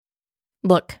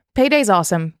Look, payday's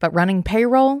awesome, but running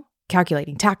payroll,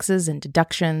 calculating taxes and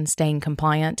deductions, staying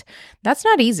compliant, that's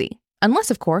not easy.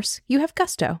 Unless, of course, you have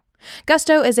Gusto.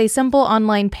 Gusto is a simple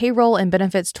online payroll and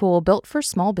benefits tool built for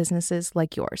small businesses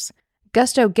like yours.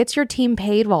 Gusto gets your team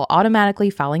paid while automatically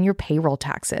filing your payroll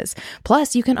taxes.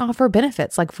 Plus, you can offer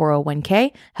benefits like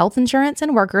 401k, health insurance,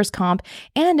 and workers' comp,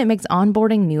 and it makes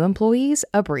onboarding new employees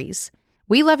a breeze.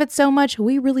 We love it so much,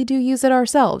 we really do use it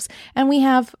ourselves, and we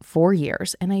have 4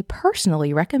 years, and I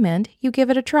personally recommend you give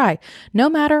it a try, no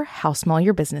matter how small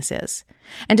your business is.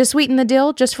 And to sweeten the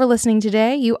deal, just for listening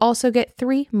today, you also get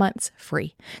 3 months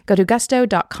free. Go to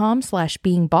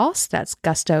gusto.com/beingboss. That's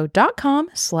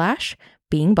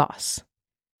gusto.com/beingboss.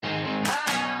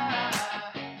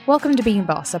 Welcome to Being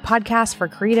Boss, a podcast for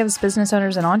creatives, business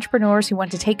owners, and entrepreneurs who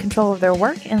want to take control of their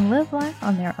work and live life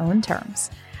on their own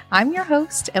terms. I'm your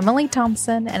host, Emily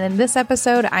Thompson, and in this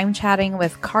episode, I'm chatting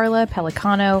with Carla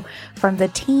Pellicano from the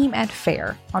team at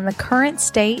Faire on the current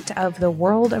state of the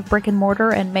world of brick and mortar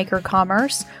and maker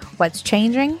commerce, what's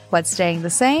changing, what's staying the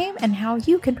same, and how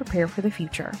you can prepare for the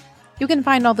future. You can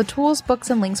find all the tools, books,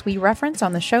 and links we reference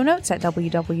on the show notes at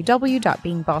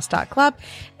www.beingboss.club.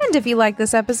 And if you like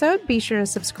this episode, be sure to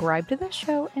subscribe to the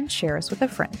show and share us with a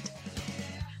friend.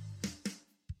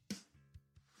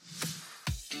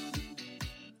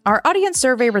 Our audience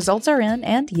survey results are in,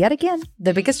 and yet again,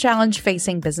 the biggest challenge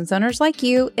facing business owners like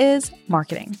you is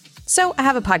marketing. So I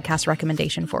have a podcast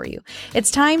recommendation for you.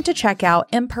 It's time to check out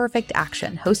Imperfect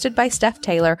Action, hosted by Steph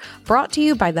Taylor, brought to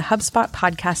you by the HubSpot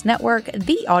Podcast Network,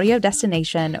 the audio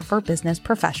destination for business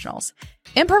professionals.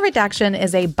 Imperfect Action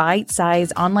is a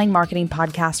bite-sized online marketing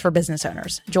podcast for business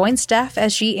owners. Join Steph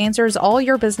as she answers all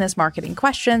your business marketing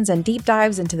questions and deep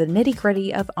dives into the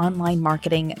nitty-gritty of online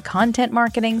marketing, content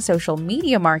marketing, social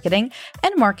media marketing,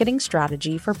 and marketing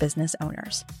strategy for business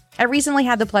owners. I recently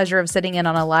had the pleasure of sitting in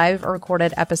on a live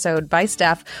recorded episode by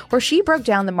Steph where she broke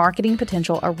down the marketing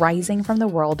potential arising from the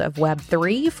world of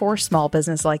Web3 for small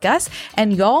business like us.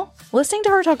 And y'all, listening to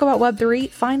her talk about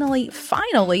Web3 finally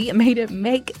made it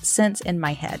make sense in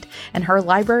my head. And her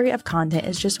library of content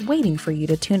is just waiting for you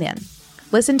to tune in.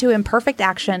 Listen to Imperfect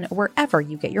Action wherever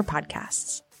you get your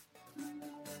podcasts.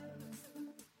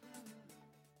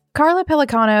 Carla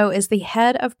Pellicano is the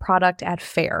head of product at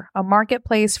Faire, a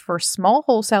marketplace for small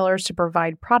wholesalers to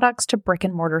provide products to brick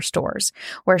and mortar stores,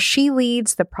 where she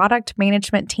leads the product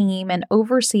management team and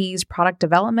oversees product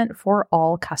development for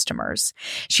all customers.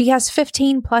 She has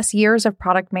 15 plus years of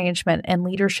product management and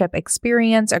leadership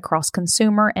experience across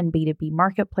consumer and B2B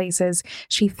marketplaces.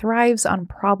 She thrives on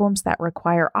problems that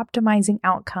require optimizing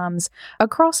outcomes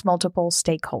across multiple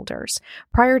stakeholders.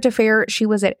 Prior to Faire, she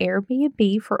was at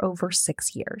Airbnb for over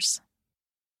 6 years.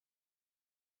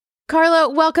 Carla,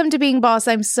 welcome to Being Boss.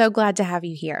 I'm so glad to have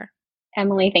you here.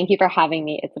 Emily, thank you for having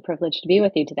me. It's a privilege to be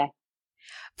with you today.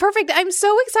 Perfect. I'm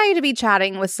so excited to be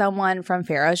chatting with someone from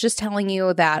Faire. I was just telling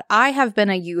you that I have been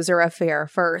a user of Faire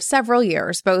for several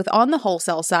years, both on the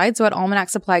wholesale side. So at Almanac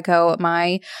Supply Co.,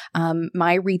 my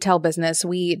retail business,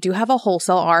 we do have a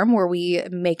wholesale arm where we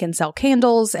make and sell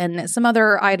candles and some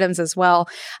other items as well.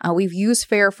 We've used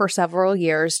Faire for several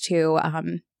years to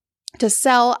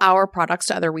sell our products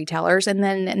to other retailers. And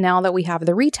then now that we have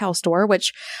the retail store,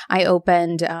 which I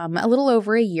opened a little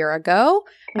over a year ago,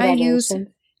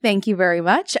 thank you very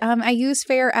much. I use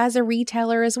Faire as a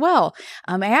retailer as well.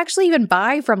 I actually even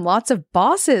buy from lots of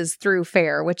bosses through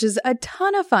Faire, which is a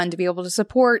ton of fun to be able to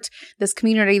support this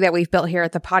community that we've built here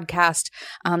at the podcast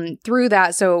through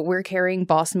that. So we're carrying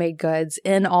Boss Made goods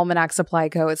in Almanac Supply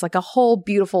Co. It's like a whole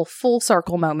beautiful full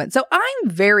circle moment. So I'm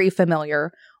very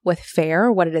familiar with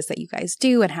Faire, what it is that you guys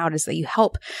do and how it is that you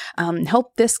help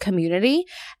this community.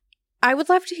 I would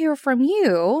love to hear from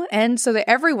you, and so that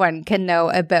everyone can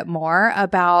know a bit more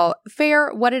about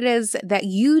Faire, what it is that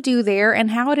you do there,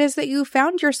 and how it is that you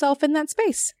found yourself in that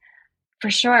space. For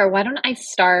sure. Why don't I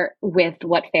start with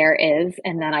what Faire is,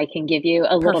 and then I can give you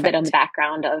a little bit on the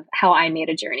background of how I made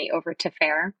a journey over to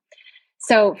Faire.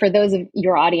 So for those of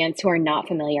your audience who are not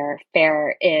familiar,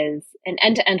 Faire is an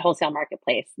end-to-end wholesale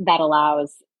marketplace that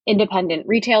allows independent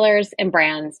retailers and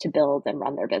brands to build and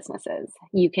run their businesses.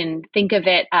 You can think of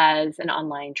it as an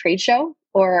online trade show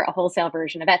or a wholesale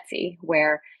version of Etsy,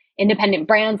 where independent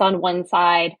brands on one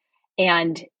side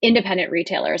and independent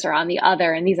retailers are on the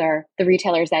other. And these are the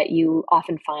retailers that you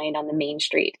often find on the main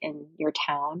street in your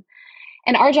town.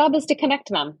 And our job is to connect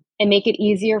them and make it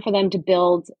easier for them to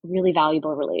build really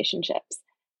valuable relationships.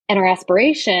 And our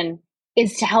aspiration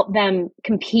is to help them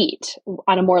compete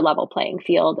on a more level playing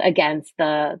field against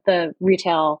the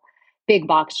retail big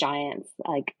box giants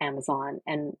like Amazon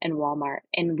and Walmart.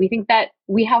 And we think that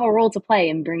we have a role to play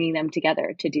in bringing them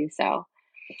together to do so.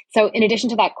 So in addition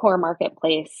to that core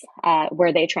marketplace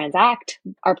where they transact,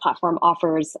 our platform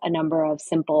offers a number of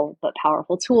simple but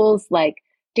powerful tools like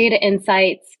data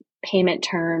insights, payment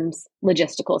terms,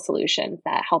 logistical solutions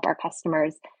that help our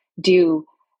customers do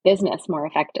business more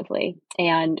effectively.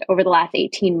 And over the last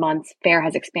 18 months, Faire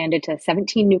has expanded to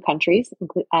 17 new countries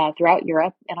throughout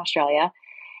Europe and Australia.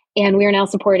 And we are now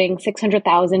supporting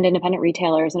 600,000 independent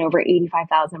retailers and over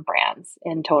 85,000 brands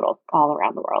in total all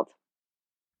around the world.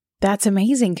 That's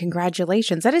amazing.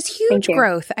 Congratulations. That is huge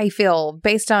growth, I feel,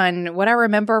 based on what I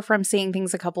remember from seeing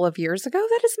things a couple of years ago.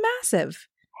 That is massive.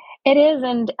 It is.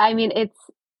 And I mean,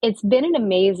 it's been an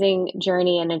amazing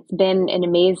journey, and it's been an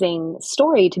amazing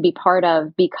story to be part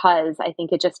of, because I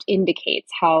think it just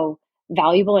indicates how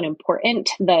valuable and important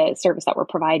the service that we're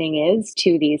providing is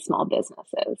to these small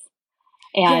businesses.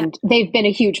 And they've been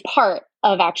a huge part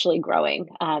of actually growing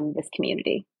this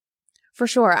community. For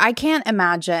sure. I can't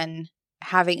imagine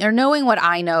having or knowing what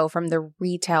I know from the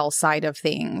retail side of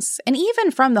things, and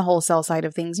even from the wholesale side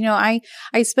of things. You know,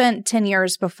 I spent 10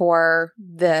 years before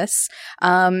this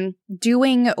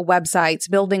doing websites,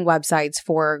 building websites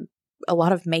for a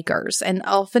lot of makers. And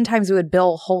oftentimes we would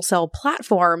build wholesale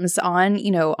platforms on,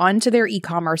 onto their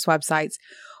e-commerce websites,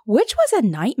 which was a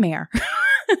nightmare.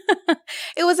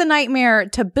 It was a nightmare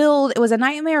to build. It was a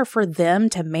nightmare for them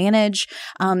to manage.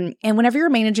 And whenever you're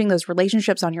managing those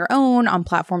relationships on your own, on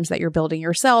platforms that you're building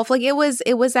yourself, like it was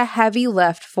a heavy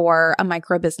lift for a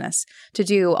micro business to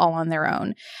do all on their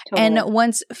own. Totally. And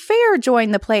once Faire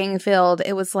joined the playing field,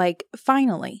 it was like,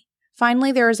 finally,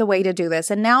 there is a way to do this.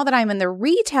 And now that I'm in the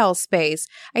retail space,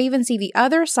 I even see the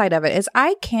other side of it is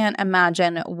I can't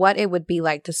imagine what it would be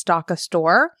like to stock a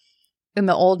store in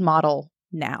the old model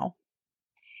now.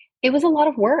 It was a lot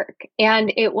of work,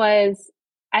 and it was,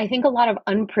 I think, a lot of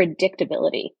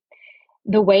unpredictability.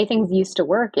 The way things used to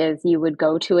work is you would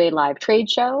go to a live trade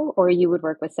show or you would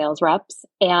work with sales reps,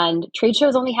 and trade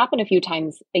shows only happen a few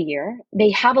times a year.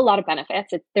 They have a lot of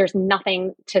benefits. There's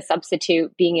nothing to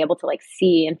substitute being able to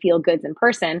see and feel goods in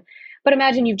person. But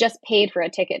imagine you've just paid for a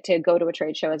ticket to go to a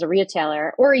trade show as a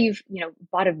retailer, or you've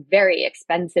bought a very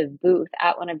expensive booth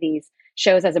at one of these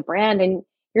shows as a brand, and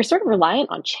you're sort of reliant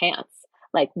on chance.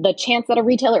 Like the chance that a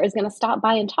retailer is going to stop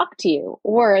by and talk to you,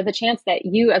 or the chance that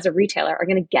you as a retailer are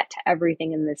going to get to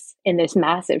everything in this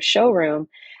massive showroom.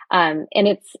 And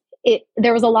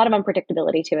there was a lot of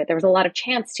unpredictability to it. There was a lot of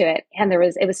chance to it, and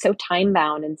it was so time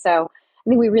bound. And so I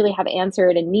think we really have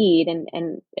answered a need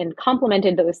and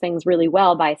complemented those things really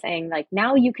well by saying, like,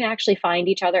 now you can actually find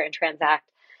each other and transact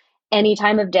any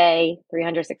time of day,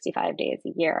 365 days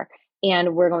a year.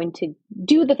 And we're going to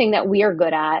do the thing that we are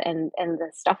good at, and the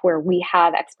stuff where we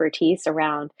have expertise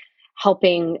around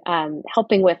helping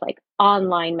with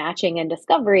online matching and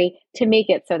discovery to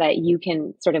make it so that you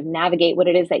can sort of navigate what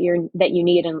it is that you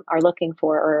need and are looking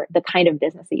for, or the kind of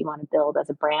business that you want to build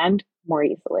as a brand more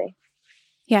easily.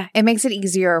 Yeah, it makes it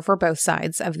easier for both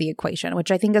sides of the equation,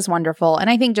 which I think is wonderful. And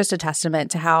I think just a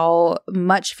testament to how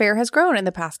much Faire has grown in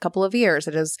the past couple of years.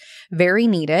 It is very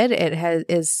needed. It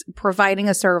is providing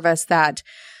a service that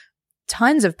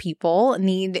tons of people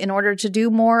need in order to do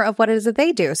more of what it is that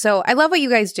they do. So I love what you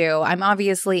guys do. I'm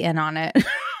obviously in on it.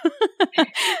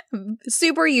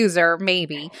 Super user,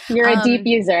 maybe. You're a deep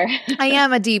user. I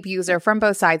am a deep user from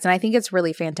both sides. And I think it's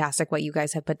really fantastic what you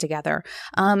guys have put together.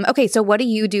 Okay, so what do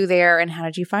you do there, and how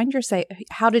did you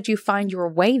find your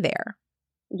way there?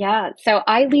 Yeah, so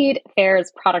I lead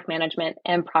Faire's product management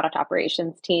and product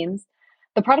operations teams.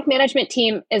 The product management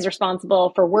team is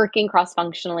responsible for working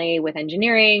cross-functionally with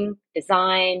engineering,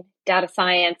 design, data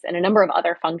science, and a number of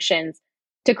other functions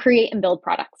to create and build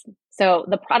products. So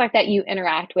the product that you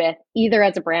interact with, either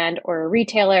as a brand or a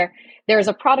retailer, there's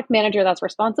a product manager that's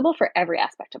responsible for every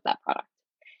aspect of that product.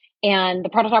 And the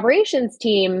product operations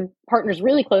team partners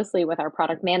really closely with our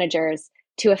product managers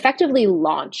to effectively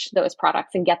launch those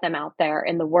products and get them out there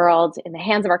in the world, in the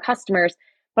hands of our customers.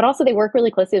 But also they work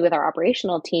really closely with our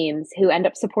operational teams who end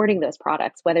up supporting those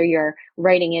products, whether you're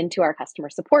writing into our customer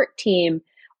support team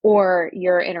or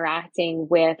you're interacting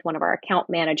with one of our account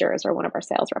managers or one of our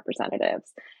sales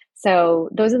representatives. So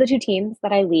those are the two teams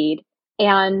that I lead.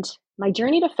 And my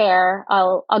journey to Faire,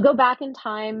 I'll go back in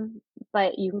time,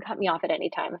 but you can cut me off at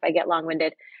any time if I get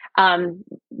long-winded.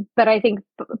 But I think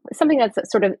something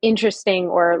that's sort of interesting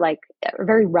or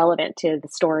very relevant to the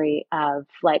story of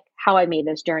how I made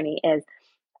this journey is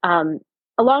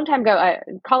a long time ago,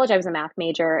 in college, I was a math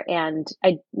major, and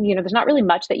there's not really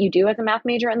much that you do as a math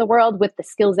major in the world with the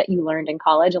skills that you learned in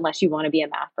college, unless you want to be a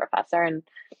math professor. And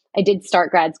I did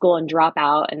start grad school and drop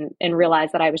out and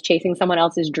realize that I was chasing someone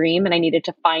else's dream and I needed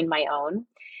to find my own.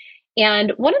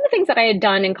 And one of the things that I had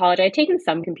done in college, I had taken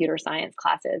some computer science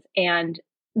classes, and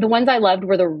the ones I loved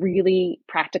were the really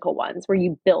practical ones where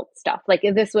you built stuff. Like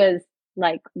this was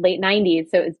like late 90s,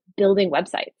 so it was building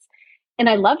websites. And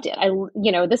I loved it.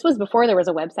 This was before there was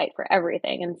a website for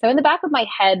everything. And so in the back of my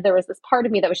head, there was this part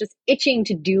of me that was just itching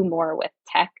to do more with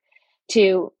tech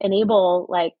to enable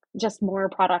like just more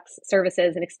products,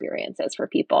 services, and experiences for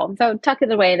people. So tucked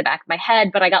it away in the back of my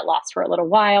head, but I got lost for a little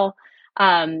while.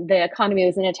 The economy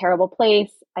was in a terrible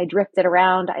place. I drifted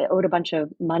around. I owed a bunch of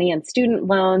money on student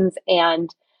loans, and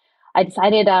I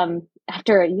decided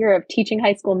after a year of teaching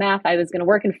high school math, I was going to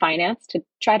work in finance to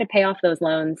try to pay off those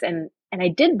loans. And I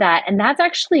did that. And that's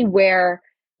actually where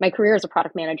my career as a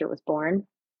product manager was born.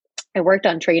 I worked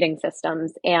on trading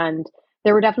systems, and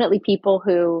there were definitely people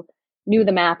who knew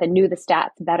the math and knew the stats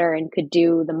better and could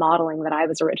do the modeling that I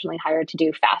was originally hired to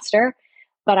do faster.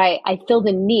 But I filled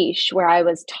a niche where I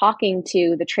was talking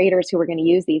to the traders who were going to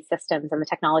use these systems and the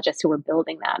technologists who were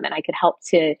building them. And I could help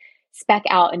to spec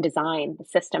out and design the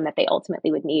system that they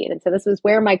ultimately would need. And so this was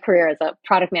where my career as a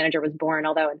product manager was born,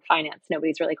 although in finance,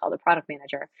 nobody's really called a product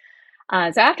manager.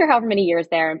 So after however many years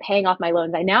there and paying off my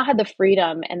loans, I now had the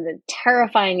freedom and the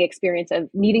terrifying experience of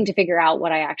needing to figure out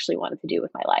what I actually wanted to do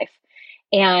with my life.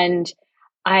 And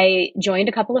I joined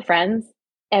a couple of friends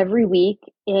every week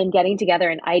in getting together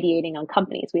and ideating on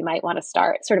companies we might want to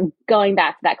start, sort of going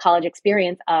back to that college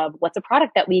experience of what's a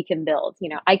product that we can build.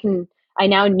 I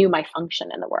now knew my function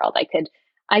in the world.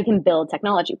 I can build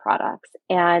technology products.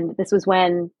 And this was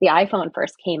when the iPhone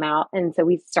first came out. And so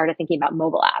we started thinking about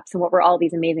mobile apps and what were all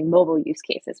these amazing mobile use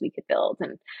cases we could build.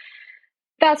 And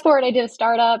fast forward, I did a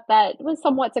startup that was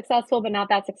somewhat successful, but not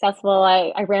that successful.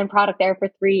 I ran product there for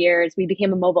 3 years. We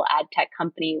became a mobile ad tech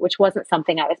company, which wasn't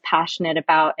something I was passionate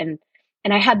about. And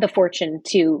I had the fortune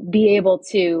to be able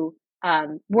to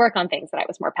work on things that I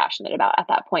was more passionate about at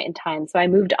that point in time. So I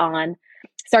moved on,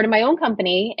 started my own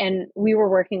company, and we were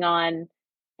working on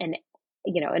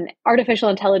an artificial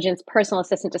intelligence personal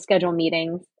assistant to schedule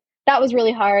meetings. That was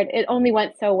really hard. It only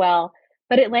went so well.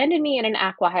 But it landed me in an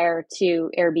acqui-hire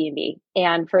to Airbnb.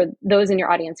 And for those in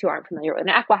your audience who aren't familiar with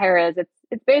what an acqui-hire is,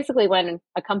 it's basically when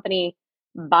a company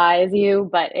buys you,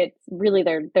 but it's really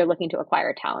they're looking to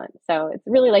acquire talent. So it's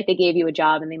really like they gave you a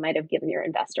job and they might have given your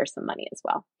investor some money as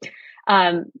well.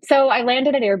 So I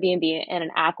landed at Airbnb in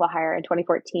an acqui-hire in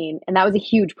 2014, and that was a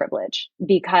huge privilege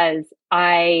because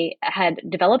I had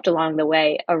developed along the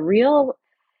way a real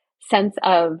sense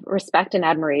of respect and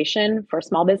admiration for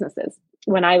small businesses.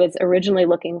 When I was originally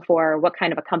looking for what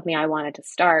kind of a company I wanted to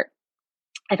start,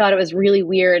 I thought it was really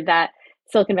weird that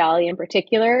Silicon Valley in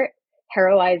particular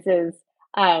heroizes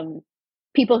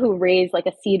people who raise like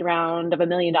a seed round of $1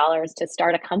 million to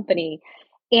start a company.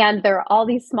 And there are all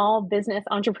these small business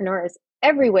entrepreneurs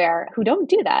everywhere who don't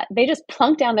do that. They just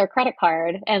plunk down their credit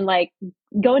card and like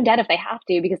go in debt if they have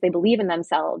to because they believe in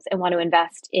themselves and want to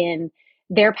invest in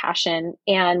their passion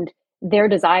and their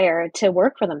desire to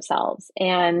work for themselves.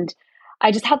 And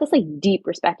I just have this like deep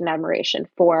respect and admiration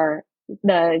for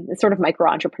the sort of micro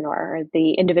entrepreneur,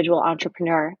 the individual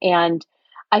entrepreneur. And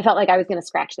I felt like I was going to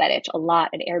scratch that itch a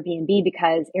lot at Airbnb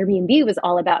because Airbnb was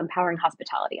all about empowering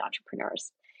hospitality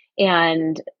entrepreneurs.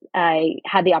 And I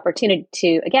had the opportunity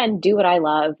to, again, do what I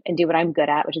love and do what I'm good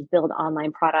at, which is build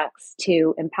online products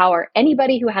to empower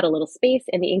anybody who had a little space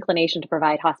and the inclination to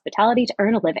provide hospitality to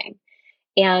earn a living.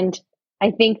 And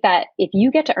I think that if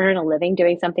you get to earn a living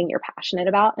doing something you're passionate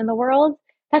about in the world,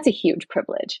 that's a huge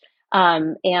privilege.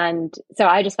 And so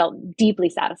I just felt deeply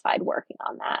satisfied working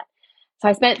on that. So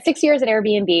I spent 6 years at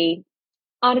Airbnb.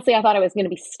 Honestly, I thought I was going to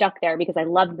be stuck there because I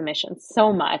loved the mission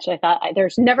so much. I thought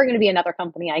there's never going to be another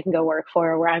company I can go work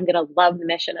for where I'm going to love the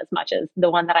mission as much as the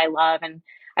one that I love. And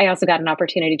I also got an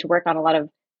opportunity to work on a lot of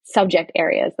subject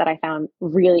areas that I found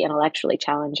really intellectually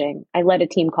challenging. I led a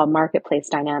team called Marketplace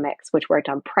Dynamics, which worked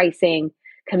on pricing,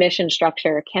 commission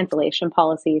structure, cancellation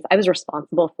policies.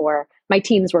 My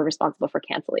teams were responsible for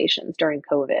cancellations during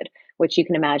COVID, which you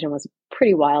can imagine was a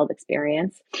pretty wild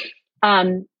experience.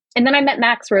 And then I met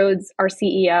Max Rhodes, our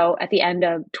CEO, at the end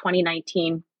of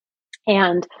 2019.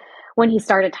 And when he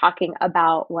started talking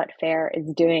about what FAIR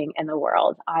is doing in the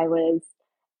world, I was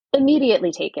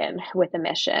immediately taken with the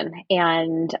mission.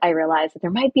 And I realized that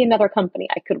there might be another company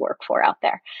I could work for out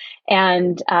there.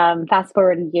 And fast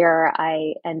forward a year,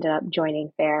 I ended up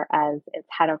joining FAIR as its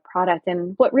head of product.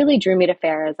 And what really drew me to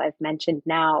FAIR, as I've mentioned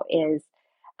now, is,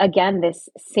 again, this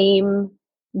same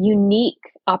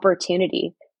unique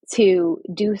opportunity to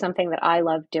do something that I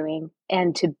love doing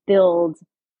and to build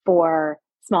for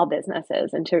small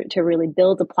businesses and to really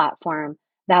build a platform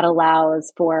that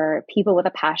allows for people with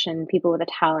a passion, people with a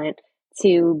talent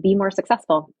to be more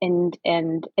successful and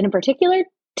in particular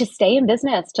to stay in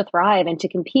business, to thrive and to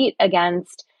compete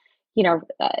against,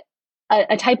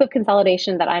 a type of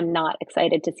consolidation that I'm not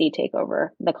excited to see take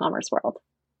over the commerce world.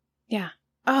 Yeah.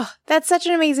 Oh, that's such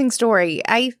an amazing story.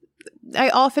 I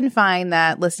often find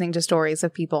that listening to stories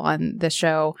of people on the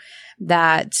show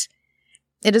that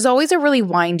it is always a really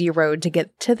windy road to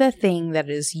get to the thing that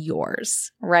is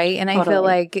yours, right? And I feel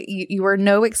like you are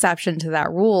no exception to that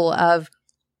rule of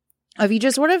you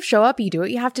just sort of show up, you do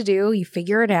what you have to do, you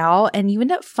figure it out, and you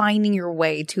end up finding your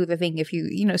way to the thing if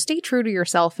you stay true to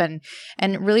yourself and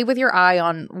really with your eye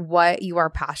on what you are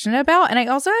passionate about. And I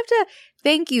also have to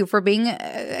thank you for being,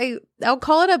 I'll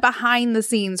call it a behind the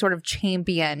scenes sort of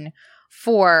champion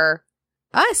for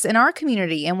us in our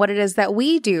community and what it is that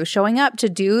we do, showing up to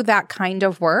do that kind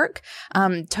of work,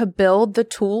 to build the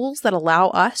tools that allow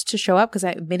us to show up.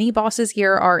 Because many bosses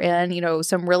here are in,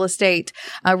 some real estate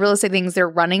things. They're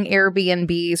running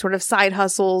Airbnb sort of side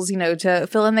hustles, to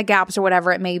fill in the gaps or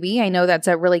whatever it may be. I know that's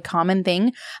a really common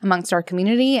thing amongst our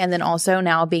community. And then also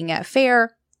now being at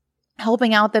Fair,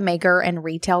 helping out the maker and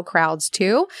retail crowds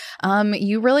too.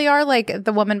 You really are like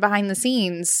the woman behind the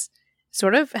scenes,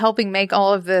 sort of helping make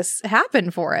all of this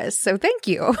happen for us. So thank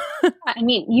you. I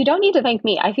mean, you don't need to thank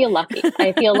me. I feel lucky.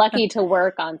 I feel lucky to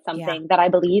work on something that I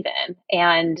believe in.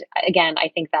 And again, I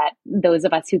think that those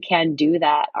of us who can do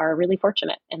that are really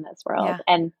fortunate in this world. Yeah.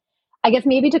 And I guess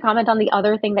maybe to comment on the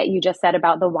other thing that you just said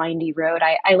about the windy road,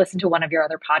 I listened to one of your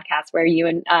other podcasts where you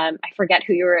and I forget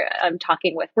who you were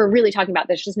talking with. We're really talking about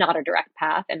there's just not a direct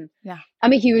path. And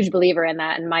I'm a huge believer in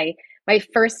that. And my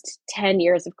first 10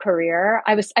 years of career,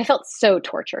 I felt so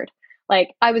tortured.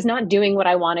 Like I was not doing what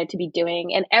I wanted to be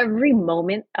doing. And every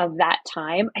moment of that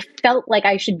time, I felt like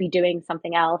I should be doing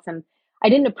something else. And I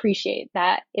didn't appreciate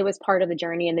that it was part of the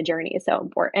journey, and the journey is so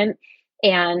important.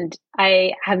 And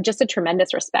I have just a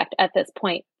tremendous respect at this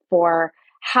point for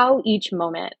how each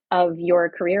moment of your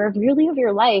career, of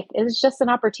your life, is just an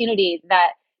opportunity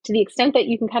that, to the extent that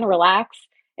you can kind of relax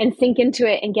and sink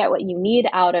into it and get what you need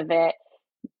out of it,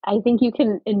 I think you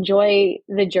can enjoy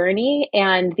the journey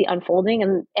and the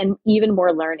unfolding, and even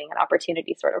more learning and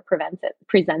opportunity sort of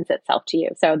presents itself to you.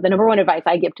 So the number one advice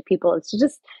I give to people is to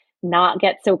just not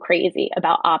get so crazy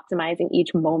about optimizing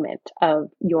each moment of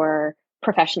your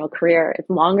professional career. It's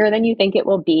longer than you think it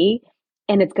will be,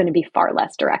 and it's going to be far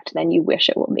less direct than you wish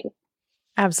it will be.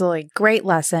 Absolutely. Great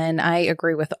lesson. I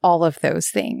agree with all of those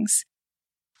things.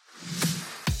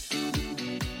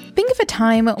 Think of a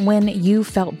time when you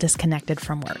felt disconnected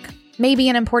from work. Maybe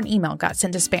an important email got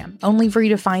sent to spam, only for you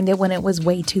to find it when it was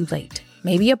way too late.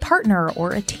 Maybe a partner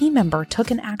or a team member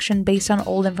took an action based on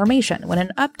old information when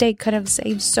an update could have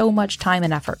saved so much time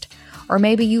and effort. Or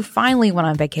maybe you finally went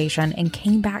on vacation and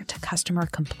came back to customer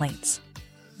complaints.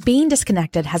 Being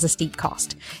disconnected has a steep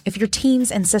cost. If your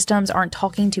teams and systems aren't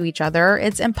talking to each other,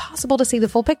 it's impossible to see the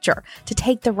full picture, to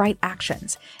take the right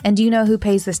actions. And do you know who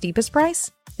pays the steepest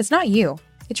price? It's not you.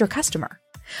 It's your customer.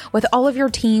 With all of your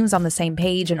teams on the same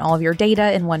page and all of your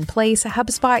data in one place,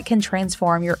 HubSpot can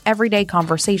transform your everyday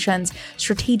conversations,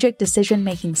 strategic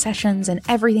decision-making sessions, and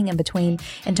everything in between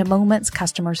into moments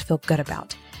customers feel good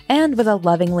about. And with a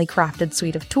lovingly crafted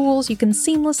suite of tools, you can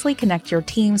seamlessly connect your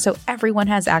team so everyone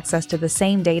has access to the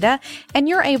same data and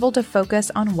you're able to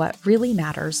focus on what really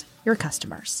matters, your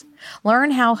customers.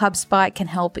 Learn how HubSpot can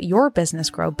help your business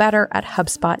grow better at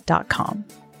HubSpot.com.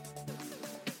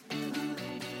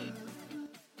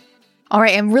 All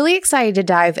right, I'm really excited to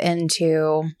dive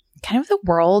into kind of the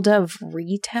world of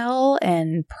retail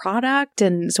and product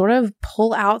and sort of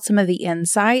pull out some of the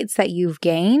insights that you've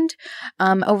gained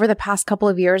over the past couple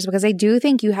of years, because I do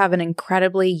think you have an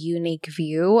incredibly unique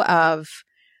view of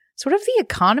sort of the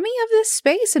economy of this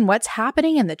space and what's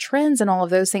happening and the trends and all of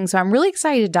those things. So I'm really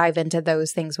excited to dive into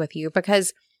those things with you,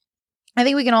 because I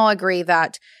think we can all agree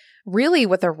that really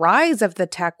with the rise of the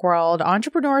tech world,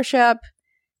 entrepreneurship,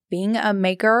 being a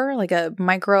maker, like a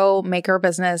micro maker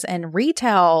business, and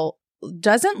retail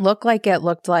doesn't look like it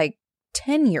looked like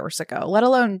 10 years ago, let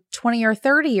alone 20 or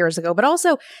 30 years ago. But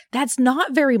also, that's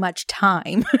not very much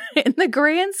time in the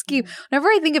grand scheme. Whenever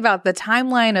I think about the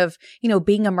timeline of,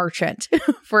 being a merchant,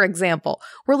 for example,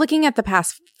 we're looking at the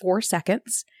past 4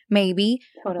 seconds, maybe,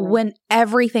 when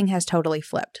everything has totally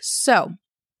flipped. So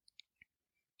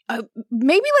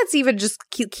maybe let's even just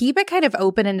keep it kind of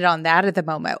open-ended on that at the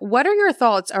moment. What are your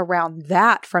thoughts around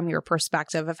that from your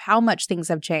perspective of how much things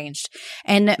have changed,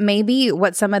 and maybe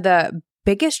what some of the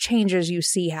biggest changes you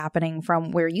see happening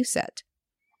from where you sit?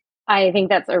 I think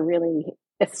that's a really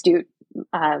astute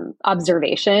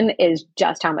observation, is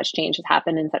just how much change has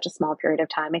happened in such a small period of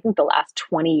time. I think the last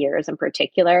 20 years in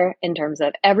particular, in terms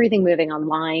of everything moving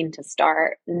online to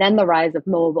start, and then the rise of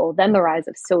mobile, then the rise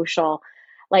of social.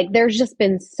 Like there's just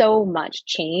been so much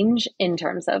change in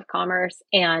terms of commerce.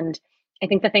 And I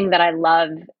think the thing that I love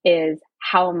is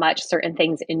how much certain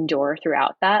things endure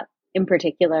throughout that. In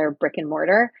particular, brick and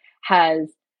mortar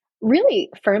has really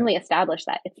firmly established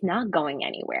that it's not going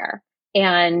anywhere,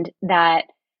 and that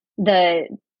the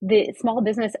small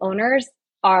business owners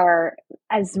are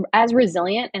as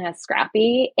resilient and as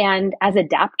scrappy and as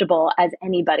adaptable as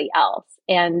anybody else.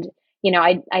 And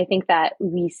I think that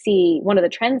we see one of the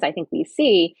trends I think we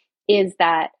see is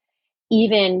that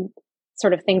even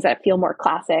sort of things that feel more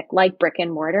classic, like brick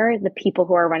and mortar, the people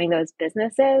who are running those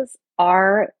businesses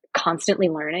are constantly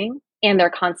learning and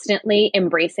they're constantly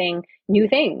embracing new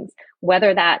things,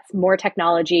 whether that's more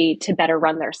technology to better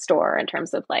run their store in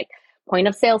terms of like point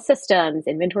of sale systems,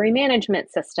 inventory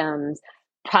management systems,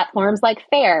 platforms like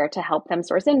Faire to help them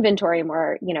source inventory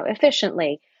more,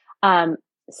 efficiently.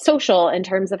 Social in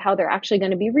terms of how they're actually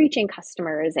going to be reaching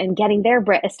customers and getting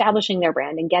establishing their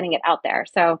brand and getting it out there.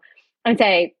 So I'd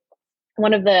say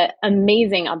one of the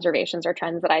amazing observations or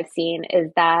trends that I've seen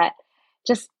is that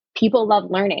just people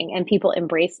love learning and people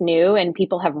embrace new, and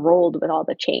people have rolled with all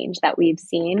the change that we've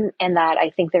seen. And that I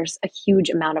think there's a huge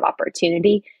amount of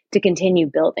opportunity to continue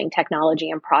building technology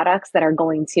and products that are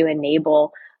going to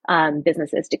enable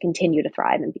businesses to continue to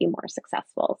thrive and be more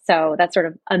successful. So that's sort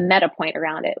of a meta point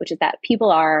around it, which is that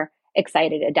people are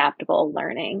excited, adaptable,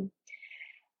 learning.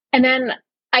 And then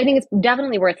I think it's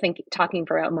definitely worth talking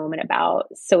for a moment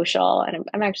about social. And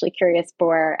I'm actually curious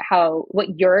for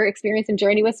what your experience and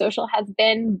journey with social has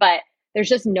been, but there's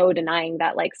just no denying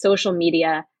that like social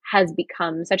media has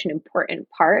become such an important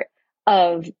part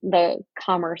of the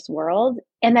commerce world,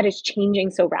 and that is changing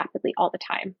so rapidly all the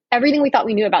time. Everything we thought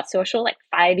we knew about social like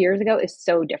 5 years ago is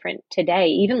so different today,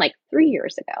 even like 3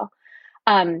 years ago.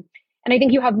 And I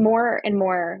think you have more and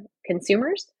more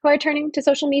consumers who are turning to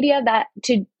social media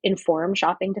to inform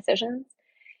shopping decisions.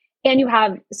 And you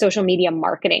have social media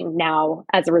marketing now,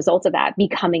 as a result of that,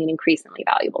 becoming an increasingly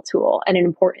valuable tool and an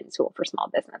important tool for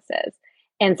small businesses.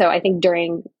 And so I think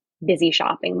during busy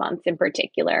shopping months in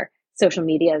particular, social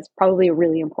media is probably a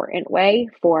really important way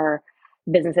for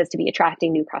businesses to be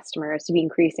attracting new customers, to be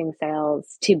increasing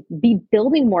sales, to be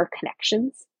building more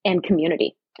connections and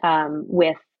community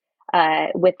with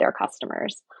their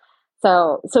customers.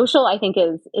 So social, I think,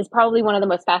 is probably one of the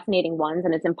most fascinating ones,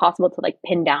 and it's impossible to like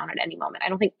pin down at any moment. I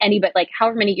don't think anybody, like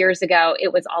however many years ago,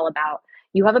 it was all about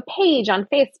you have a page on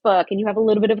Facebook and you have a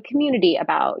little bit of a community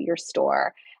about your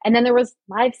store. And then there was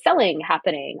live selling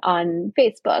happening on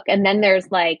Facebook. And then there's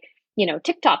like,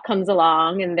 TikTok comes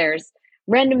along and there's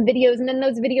random videos. And then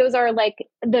those videos are like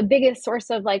the biggest source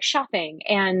of like shopping.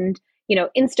 And,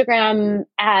 Instagram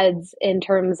ads in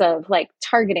terms of like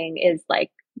targeting is like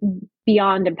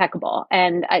beyond impeccable.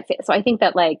 And I think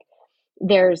that like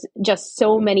there's just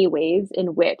so many ways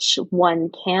in which one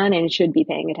can and should be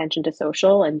paying attention to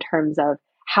social in terms of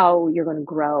how you're going to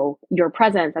grow your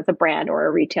presence as a brand or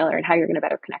a retailer and how you're going to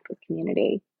better connect with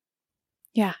community.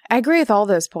 Yeah, I agree with all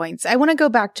those points. I want to go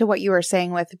back to what you were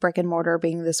saying with brick and mortar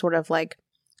being this sort of like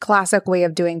classic way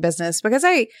of doing business, because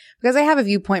I have a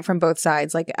viewpoint from both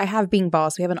sides. Like I have Being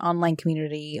Boss, we have an online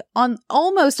community on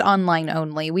almost online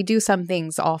only. We do some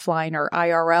things offline or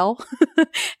IRL,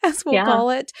 as we'll call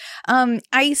it.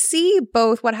 I see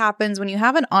both what happens when you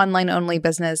have an online only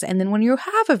business and then when you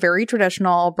have a very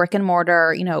traditional brick and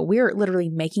mortar, we're literally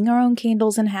making our own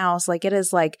candles in house. Like it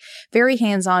is like very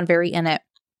hands-on, very in it.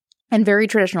 And very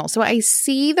traditional. So I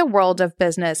see the world of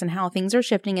business and how things are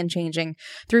shifting and changing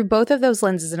through both of those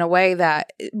lenses in a way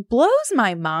that blows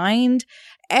my mind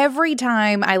every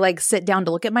time I like sit down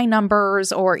to look at my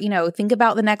numbers or, think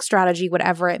about the next strategy,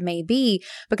 whatever it may be,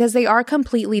 because they are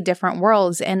completely different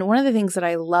worlds. And one of the things that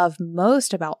I love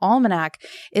most about Almanac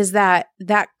is that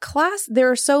there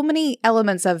are so many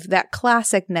elements of that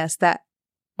classicness that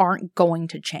aren't going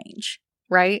to change,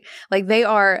 right? Like they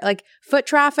are like foot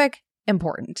traffic,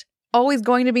 important. Always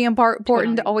going to be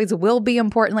important, always will be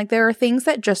important. Like there are things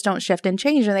that just don't shift and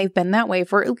change, and they've been that way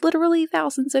for literally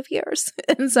thousands of years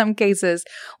in some cases,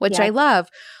 which I love.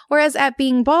 Whereas at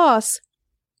Being Boss,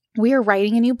 we are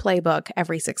writing a new playbook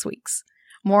every 6 weeks,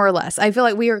 more or less. I feel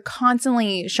like we are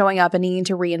constantly showing up and needing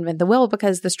to reinvent the wheel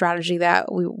because the strategy that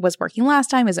was working last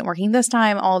time isn't working this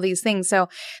time, all these things. So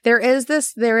there is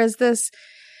this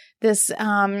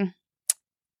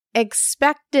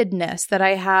expectedness that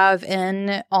I have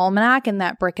in Almanac and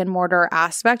that brick and mortar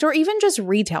aspect, or even just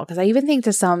retail, because I even think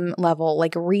to some level,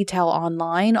 like retail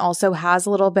online also has a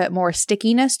little bit more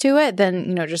stickiness to it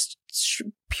than, just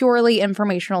purely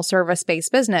informational service-based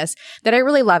business that I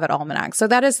really love at Almanac. So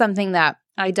that is something that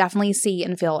I definitely see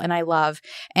and feel and I love,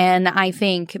 and I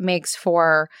think makes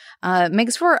for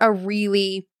a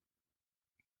really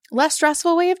less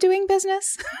stressful way of doing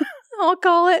business. I'll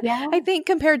call it, Yeah. I think,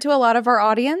 compared to a lot of our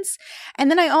audience. And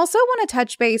then I also want to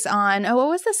touch base on, what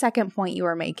was the second point you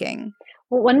were making?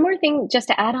 Well, one more thing just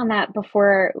to add on that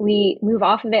before we move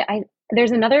off of it,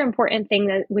 there's another important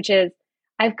thing which is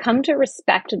I've come to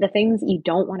respect the things you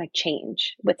don't want to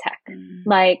change with tech.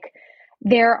 Like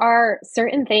there are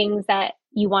certain things that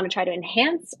you want to try to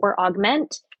enhance or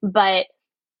augment, but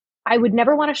I would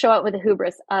never want to show up with the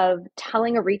hubris of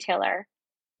telling a retailer,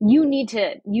 you need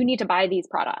to buy these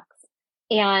products.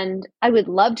 And I would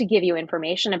love to give you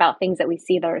information about things that we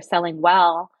see that are selling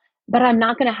well, but I'm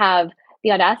not going to have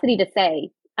the audacity to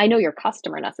say, I know your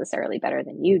customer necessarily better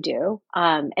than you do.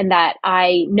 And that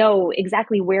I know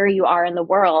exactly where you are in the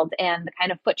world and the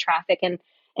kind of foot traffic and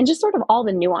just sort of all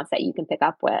the nuance that you can pick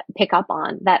up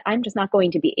on that I'm just not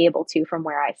going to be able to from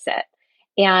where I sit.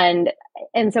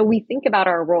 And so we think about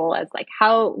our role as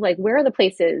where are the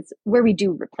places where we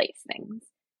do replace things?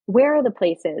 Where are the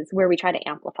places where we try to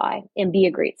amplify and be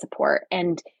a great support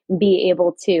and be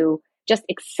able to just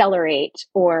accelerate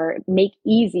or make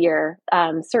easier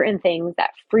certain things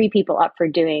that free people up for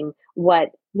doing what,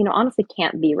 honestly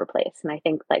can't be replaced. And I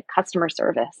think like customer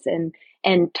service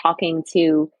and talking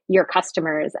to your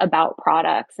customers about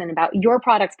products and about your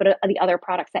products, but the other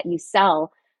products that you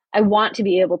sell, I want to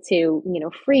be able to,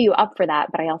 free you up for that,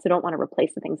 but I also don't want to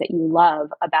replace the things that you love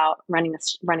about running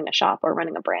a shop or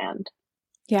running a brand.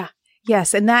 Yeah.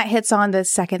 Yes. And that hits on the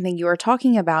second thing you were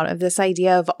talking about of this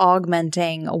idea of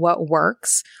augmenting what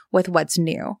works with what's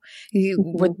new.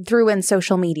 You threw in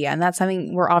social media, and that's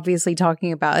something we're obviously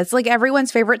talking about. It's like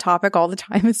everyone's favorite topic all the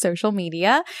time is social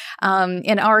media.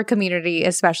 In our community,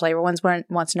 especially, everyone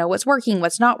wants to know what's working,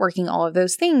 what's not working, all of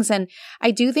those things. And I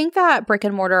do think that brick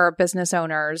and mortar business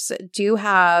owners do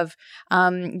have,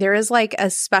 there is like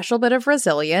a special bit of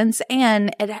resilience,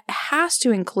 and it has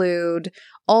to include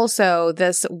also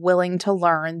this willing to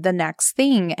learn the next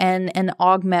thing and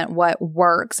augment what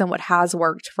works and what has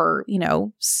worked for,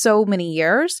 so many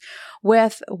years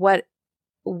with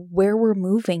where we're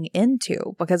moving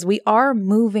into, because we are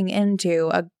moving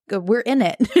into we're in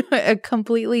it, a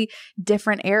completely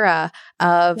different era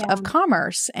of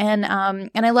commerce. And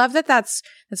I love that's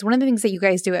one of the things that you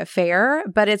guys do at Faire,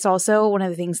 but it's also one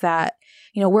of the things that,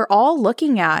 we're all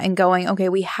looking at and going, okay,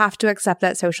 we have to accept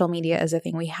that social media is a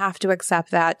thing. We have to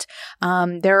accept that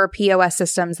there are POS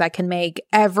systems that can make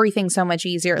everything so much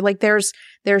easier. Like there's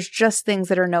just things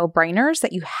that are no-brainers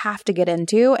that you have to get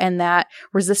into, and that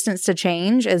resistance to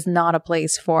change is not a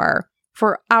place for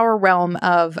our realm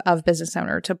of business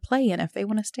owner to play in if they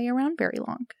want to stay around very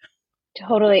long.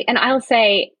 Totally. And I'll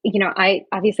say,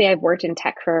 I've worked in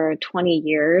tech for 20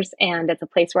 years, and it's a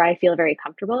place where I feel very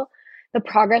comfortable. The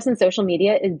progress in social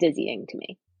media is dizzying to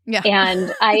me. Yeah.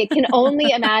 And I can only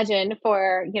imagine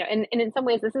and in some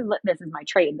ways, this is my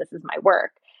trade. This is my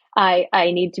work.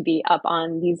 I need to be up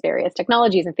on these various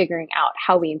technologies and figuring out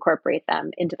how we incorporate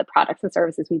them into the products and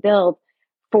services we build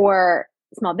for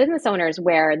small business owners,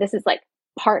 where this is like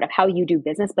part of how you do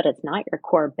business, but it's not your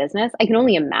core business. I can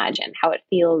only imagine how it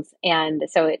feels. And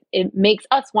so it makes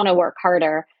us want to work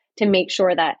harder to make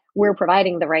sure that we're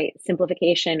providing the right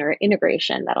simplification or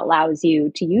integration that allows you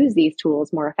to use these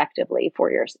tools more effectively for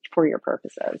your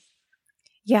purposes.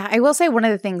 Yeah, I will say one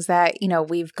of the things that,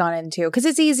 we've gone into, because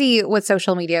it's easy with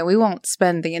social media. We won't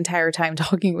spend the entire time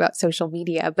talking about social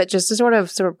media, but just to sort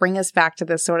of bring us back to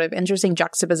this sort of interesting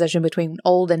juxtaposition between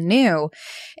old and new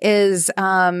is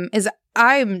I'm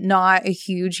not a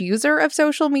huge user of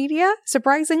social media,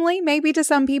 surprisingly, maybe to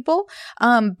some people.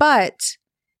 But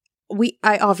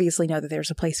I obviously know that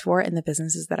there's a place for it in the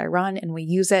businesses that I run, and we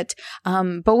use it.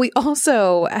 But we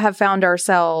also have found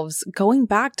ourselves going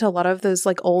back to a lot of those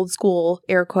like old school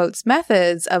air quotes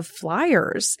methods of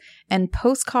flyers and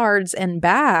postcards and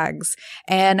bags.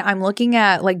 And I'm looking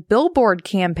at like billboard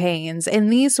campaigns and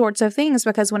these sorts of things,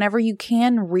 because whenever you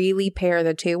can really pair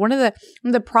the two, one of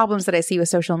the problems that I see with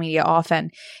social media often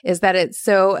is that it's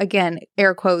so, again,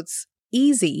 air quotes,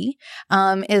 easy,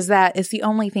 is that it's the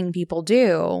only thing people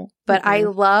do. But I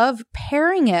love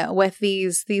pairing it with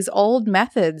these old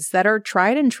methods that are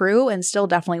tried and true and still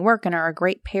definitely work and are a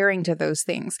great pairing to those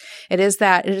things. It is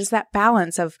that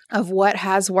balance of what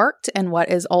has worked and what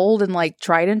is old and like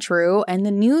tried and true, and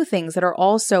the new things that are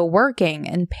also working,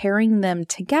 and pairing them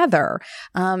together,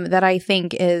 that I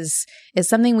think is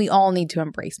something we all need to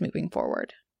embrace moving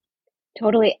forward.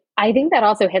 Totally. I think that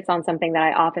also hits on something that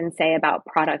I often say about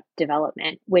product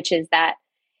development, which is that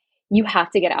you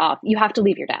have to get off. You have to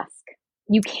leave your desk.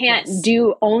 You can't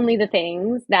do only the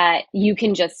things that you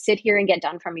can just sit here and get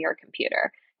done from your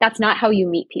computer. That's not how you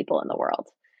meet people in the world.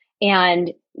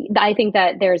 And I think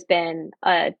that there's been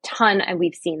a ton, and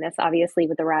we've seen this obviously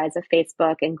with the rise of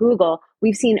Facebook and Google,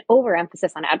 we've seen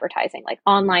overemphasis on advertising, like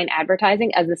online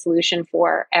advertising as the solution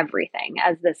for everything,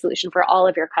 as the solution for all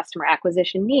of your customer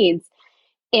acquisition needs.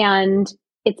 And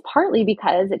it's partly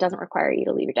because it doesn't require you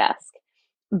to leave your desk.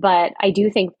 But I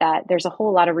do think that there's a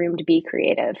whole lot of room to be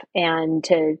creative and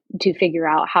to figure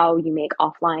out how you make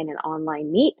offline and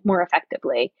online meet more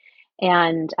effectively.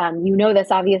 And you know this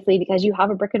obviously because you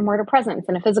have a brick and mortar presence,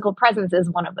 and a physical presence is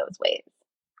one of those ways.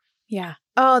 Yeah.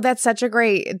 Oh, that's such a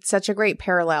great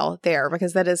parallel there,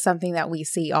 because that is something that we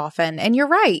see often. And you're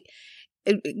right.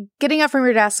 Getting up from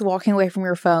your desk, walking away from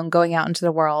your phone, going out into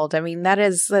the world. I mean,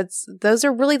 those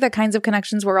are really the kinds of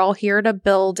connections we're all here to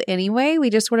build anyway. We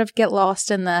just sort of get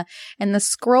lost in the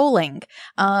scrolling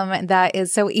that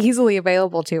is so easily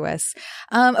available to us.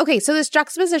 Okay, so this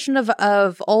juxtaposition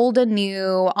of old and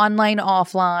new, online,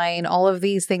 offline, all of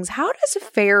these things. How does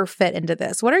FAIR fit into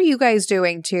this? What are you guys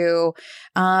doing to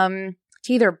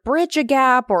either bridge a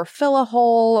gap or fill a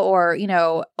hole or,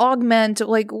 augment,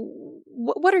 like,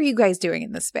 what are you guys doing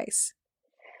in this space?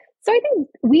 So I think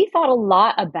we thought a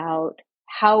lot about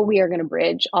how we are going to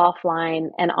bridge offline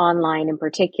and online in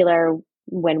particular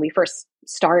when we first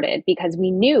started, because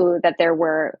we knew that there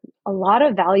were a lot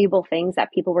of valuable things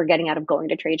that people were getting out of going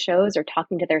to trade shows or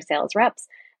talking to their sales reps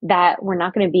that were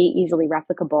not going to be easily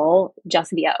replicable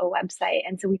just via a website.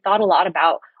 And so we thought a lot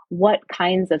about what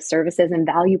kinds of services and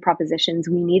value propositions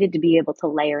we needed to be able to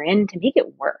layer in to make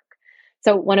it work.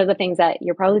 So one of the things that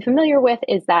you're probably familiar with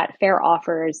is that FAIR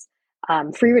offers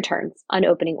free returns on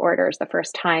opening orders the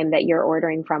first time that you're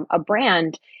ordering from a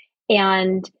brand.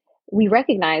 And we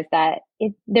recognize that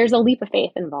there's a leap of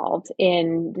faith involved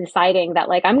in deciding that,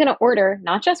 like, I'm going to order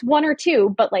not just one or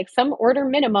two, but like some order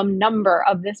minimum number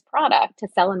of this product to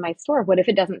sell in my store. What if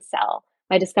it doesn't sell?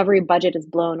 My discovery budget is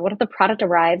blown. What if the product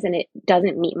arrives and it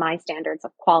doesn't meet my standards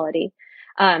of quality?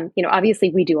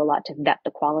 Obviously we do a lot to vet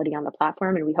the quality on the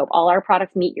platform, and we hope all our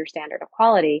products meet your standard of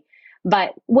quality.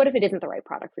 But what if it isn't the right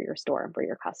product for your store and for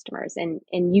your customers, and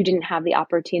you didn't have the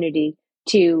opportunity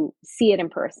to see it in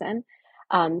person?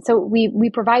 So we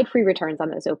provide free returns on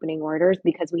those opening orders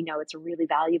because we know it's really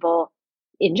valuable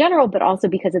in general, but also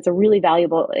because it's an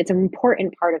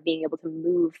important part of being able to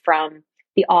move from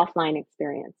the offline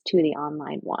experience to the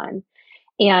online one.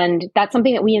 And that's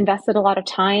something that we invested a lot of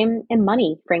time and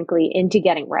money, frankly, into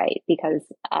getting right, because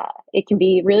it can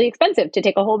be really expensive to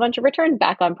take a whole bunch of returns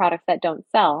back on products that don't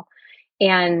sell.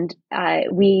 And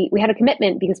we had a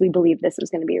commitment because we believed this was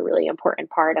going to be a really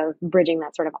important part of bridging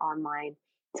that sort of online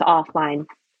to offline.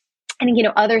 And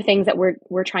other things that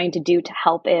we're trying to do to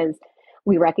help is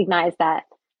we recognize that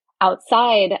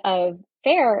outside of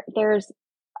FAIR, there's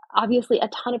obviously a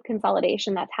ton of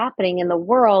consolidation that's happening in the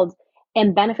world,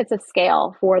 and benefits of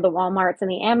scale for the Walmarts and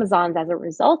the Amazons as a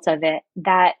result of it,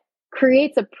 that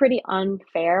creates a pretty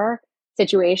unfair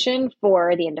situation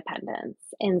for the independents.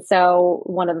 And so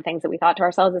one of the things that we thought to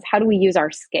ourselves is, how do we use our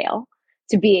scale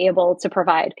to be able to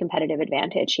provide competitive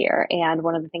advantage here? And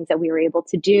one of the things that we were able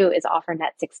to do is offer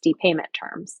net 60 payment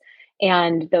terms.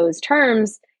 And those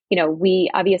terms,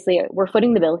 we're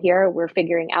footing the bill here. We're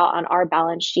figuring out on our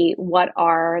balance sheet what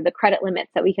are the credit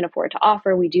limits that we can afford to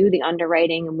offer. We do the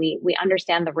underwriting, and we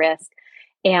understand the risk.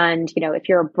 And, if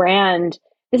you're a brand,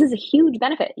 this is a huge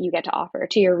benefit you get to offer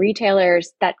to your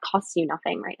retailers that costs you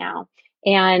nothing right now.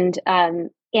 And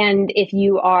if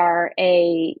you are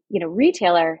a,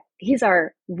 retailer, these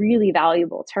are really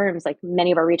valuable terms. Like,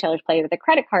 many of our retailers play with a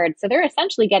credit card. So they're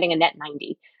essentially getting a net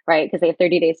 90, right? Because they have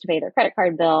 30 days to pay their credit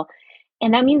card bill.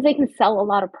 And that means they can sell a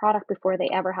lot of product before they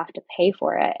ever have to pay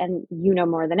for it. And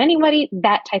more than anybody,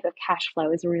 that type of cash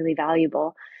flow is really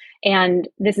valuable. And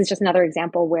this is just another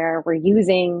example where we're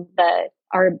using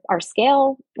our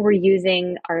scale, we're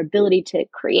using our ability to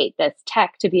create this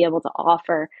tech to be able to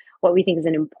offer what we think is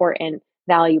an important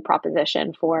value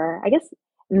proposition for, I guess,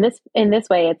 in this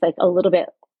way, it's like a little bit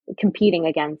competing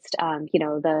against,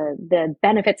 the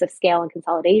benefits of scale and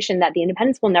consolidation that the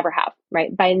independents will never have,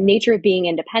 right? By nature of being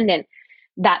independent,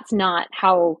 that's not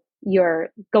how you're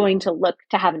going to look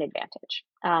to have an advantage.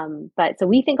 But so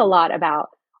we think a lot about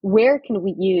where can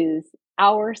we use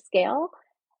our scale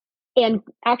and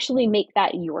actually make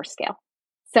that your scale.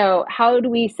 So how do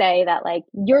we say that, like,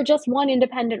 you're just one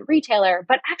independent retailer,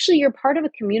 but actually you're part of a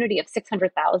community of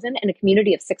 600,000, and a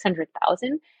community of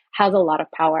 600,000 has a lot of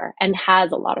power and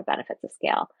has a lot of benefits of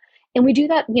scale. And we do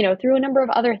that, through a number of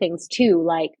other things too,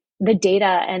 like the data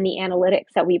and the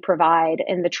analytics that we provide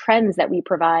and the trends that we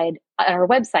provide on our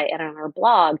website and on our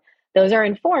blog. Those are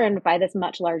informed by this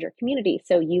much larger community.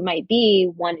 So you might be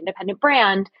one independent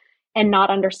brand and not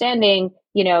understanding,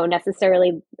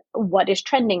 necessarily what is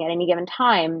trending at any given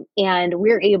time. And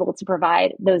we're able to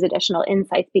provide those additional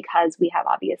insights because we have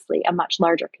obviously a much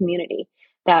larger community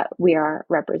that we are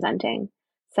representing.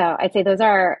 So I'd say those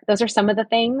are some of the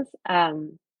things.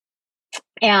 And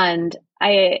I'm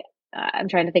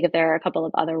trying to think if there are a couple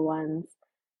of other ones.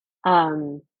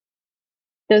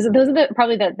 Those are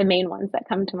probably the main ones that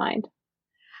come to mind.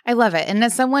 I love it. And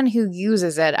as someone who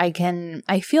uses it,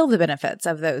 I feel the benefits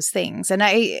of those things. And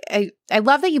I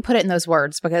love that you put it in those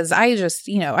words, because I just,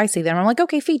 I see them. I'm like,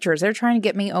 okay, features, they're trying to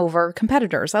get me over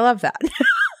competitors. I love that.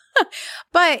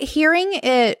 But hearing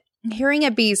it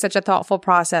be such a thoughtful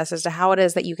process as to how it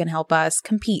is that you can help us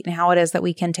compete, and how it is that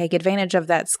we can take advantage of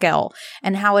that skill,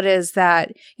 and how it is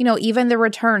that, even the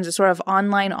returns, a sort of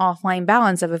online, offline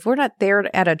balance of, if we're not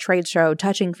there at a trade show,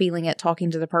 touching, feeling it,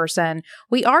 talking to the person,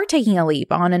 we are taking a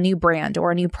leap on a new brand or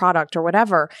a new product or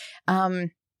whatever.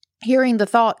 Hearing the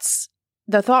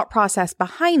thought process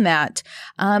behind that,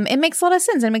 it makes a lot of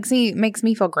sense. It makes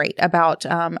me feel great about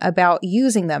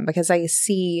using them, because I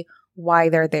see why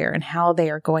they're there and how they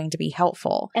are going to be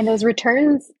helpful. And those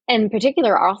returns in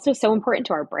particular are also so important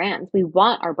to our brands. We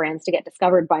want our brands to get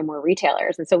discovered by more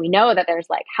retailers. And so we know that there's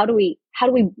like, how do we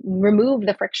remove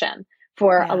the friction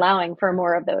for allowing for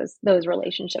more of those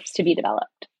relationships to be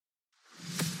developed?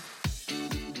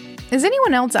 Is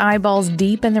anyone else eyeballs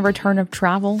deep in the return of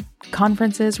travel,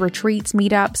 conferences, retreats,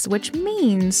 meetups, which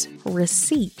means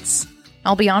receipts?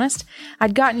 I'll be honest,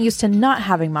 I'd gotten used to not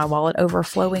having my wallet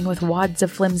overflowing with wads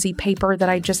of flimsy paper that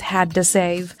I just had to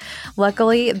save.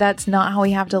 Luckily, that's not how we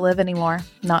have to live anymore.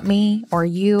 Not me or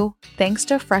you, thanks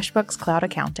to FreshBooks Cloud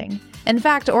Accounting. In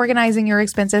fact, organizing your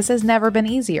expenses has never been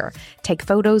easier. Take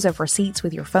photos of receipts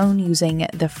with your phone using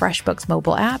the FreshBooks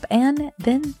mobile app, and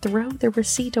then throw the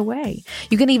receipt away.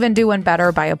 You can even do one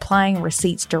better by applying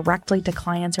receipts directly to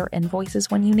clients or invoices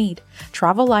when you need.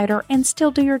 Travel lighter and still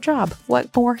do your job.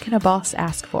 What more can a boss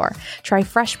ask for? Try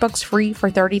FreshBooks free for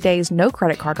 30 days, no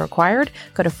credit card required.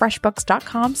 Go to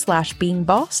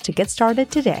freshbooks.com/beingboss to get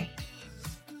started today.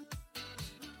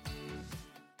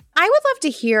 I would love to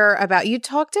hear about, you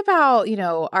talked about,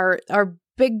 our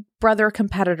big brother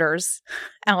competitors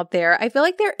out there. I feel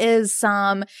like there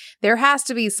has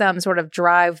to be some sort of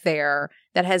drive there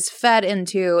that has fed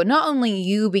into not only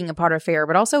you being a part of FAIR,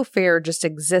 but also FAIR just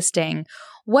existing.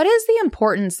 What is the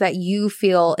importance that you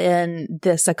feel in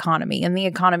this economy, in the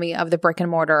economy of the brick and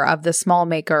mortar, of the small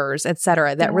makers, et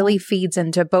cetera, that really feeds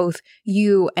into both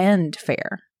you and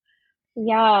FAIR?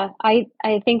 Yeah, I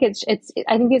think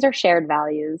I think these are shared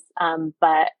values.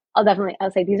 But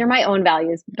I'll say these are my own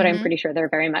values, but I'm pretty sure they're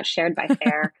very much shared by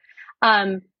FAIR.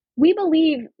 We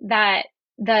believe that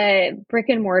the brick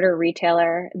and mortar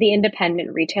retailer, the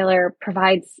independent retailer,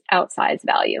 provides outsized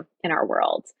value in our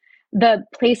world. The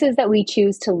places that we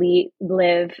choose to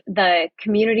live, the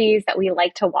communities that we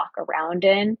like to walk around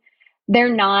in, they're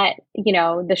not,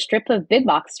 the strip of big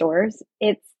box stores.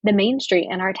 It's the main street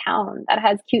in our town that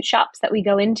has cute shops that we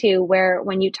go into, where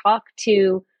when you talk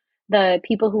to the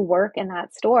people who work in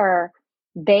that store,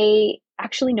 they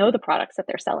actually know the products that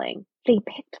they're selling. They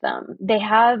picked them. They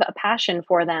have a passion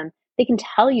for them. They can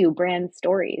tell you brand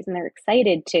stories, and they're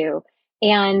excited to.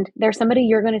 And there's somebody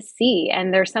you're going to see,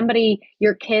 and there's somebody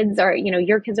your kids are going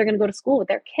to go to school with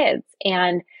their kids,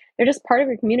 and they're just part of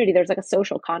your community. There's like a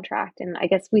social contract. And I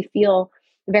guess we feel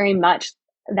very much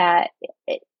that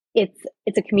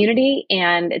it's a community,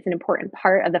 and it's an important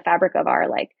part of the fabric of our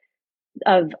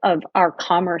of our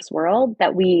commerce world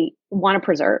that we want to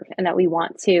preserve, and that we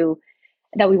want to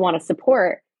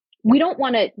support. We don't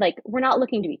want to, we're not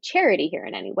looking to be charity here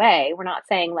in any way. We're not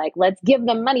saying let's give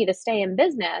them money to stay in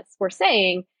business. We're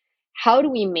saying, how do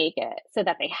we make it so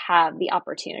that they have the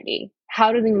opportunity?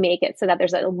 How do we make it so that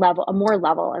there's a more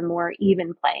level and more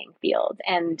even playing field?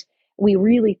 And we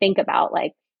really think about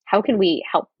how can we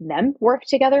help them work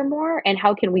together more? And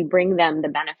how can we bring them the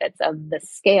benefits of the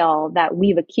scale that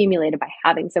we've accumulated by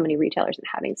having so many retailers and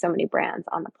having so many brands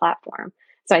on the platform?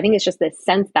 So I think it's just this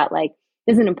sense that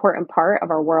this is an important part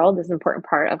of our world. This is an important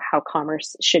part of how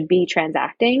commerce should be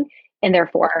transacting. And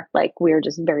therefore, we're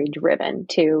just very driven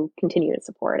to continue to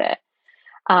support it.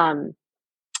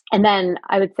 And then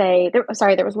I would say, there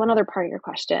was one other part of your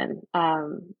question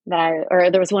there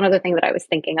was one other thing that I was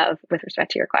thinking of with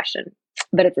respect to your question,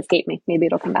 but it's escaped me. Maybe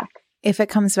it'll come back. If it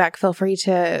comes back, feel free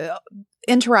to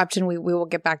interrupt, and we will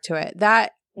get back to it. That's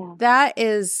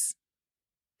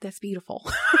beautiful.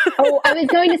 I was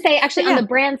going to say, actually, on the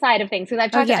brand side of things, because I've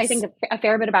talked, I think, a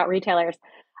fair bit about retailers.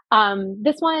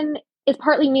 This one is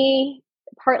partly me,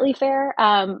 partly FAIR.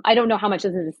 I don't know how much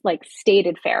this is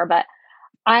stated FAIR, but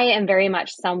I am very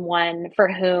much someone for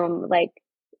whom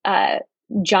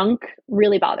junk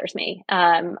really bothers me.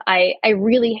 I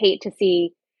really hate to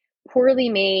see poorly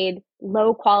made,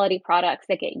 low quality products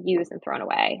that get used and thrown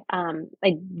away.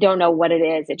 I don't know what it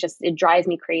is. It drives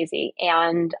me crazy.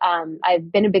 And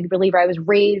I've been a big believer. I was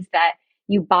raised that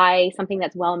you buy something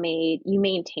that's well made, you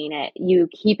maintain it, you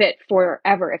keep it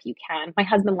forever if you can. My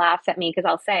husband laughs at me because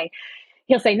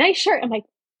he'll say, nice shirt. I'm like,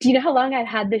 do you know how long I've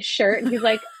had this shirt? And he's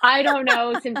like, I don't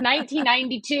know, since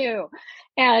 1992.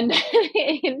 And,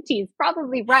 and he's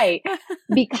probably right,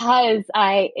 because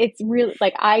it's really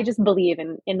like, I just believe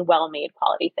in well-made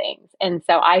quality things. And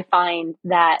so I find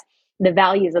that the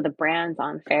values of the brands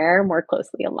on Faire more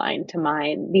closely aligned to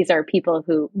mine. These are people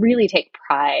who really take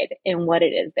pride in what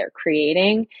it is they're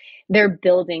creating. They're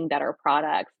building better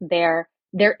products. Their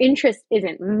interest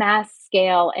isn't mass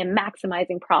scale and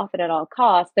maximizing profit at all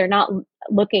costs. They're not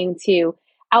looking to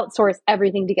outsource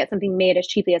everything to get something made as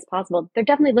cheaply as possible. They're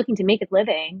definitely looking to make a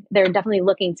living. They're definitely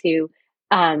looking to,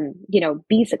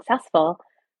 be successful,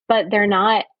 but they're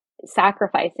not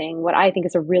sacrificing what I think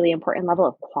is a really important level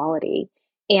of quality.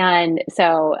 And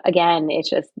so again, it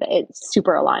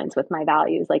super aligns with my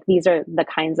values. Like, these are the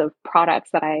kinds of products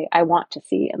that I want to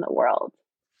see in the world.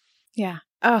 Yeah.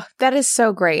 Oh, that is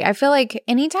so great. I feel like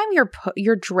anytime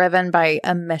you're driven by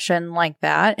a mission like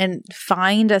that and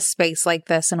find a space like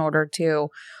this in order to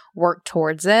work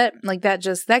towards it, like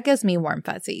that gives me warm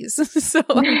fuzzies. So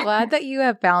I'm glad that you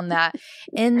have found that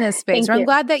in this space. I'm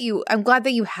glad that you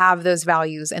have those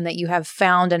values and that you have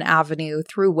found an avenue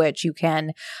through which you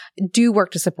can do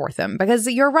work to support them, because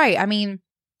you're right. I mean,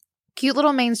 cute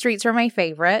little main streets are my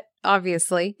favorite.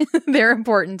 Obviously, they're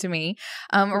important to me.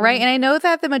 Right. And I know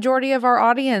that the majority of our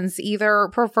audience either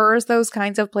prefers those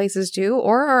kinds of places too,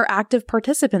 or are active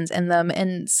participants in them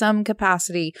in some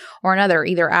capacity or another,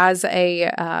 either as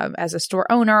a store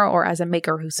owner or as a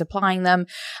maker who's supplying them.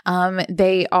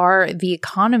 They are the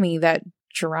economy that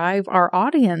drive our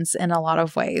audience in a lot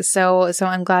of ways. So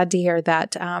I'm glad to hear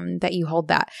that, that you hold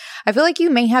that. I feel like you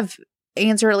may have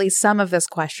answer at least some of this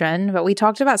question, but we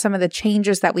talked about some of the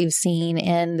changes that we've seen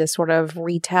in this sort of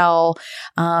retail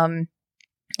and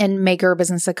maker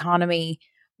business economy.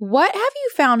 What have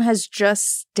you found has just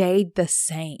stayed the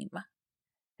same?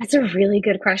 That's a really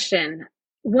good question.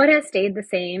 What has stayed the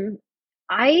same?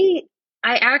 I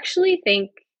actually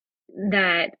think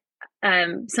that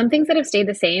some things that have stayed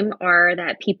the same are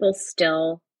that people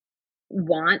still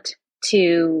want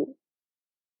to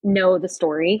know the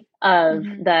story of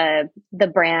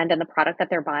the brand and the product that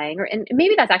they're buying, and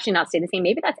maybe that's actually not stayed the same.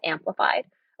 Maybe that's amplified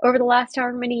over the last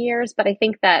however many years. But I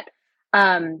think that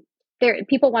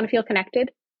people want to feel connected,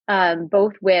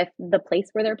 both with the place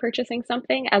where they're purchasing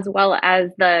something as well as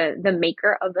the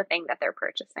maker of the thing that they're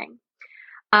purchasing.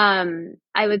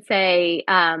 I would say,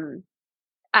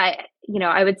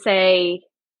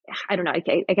 I don't know.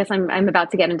 I guess I'm about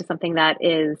to get into something that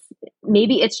is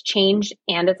maybe it's changed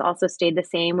and it's also stayed the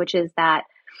same, which is that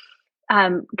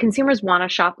consumers want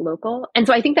to shop local. And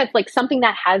so I think that's like something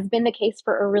that has been the case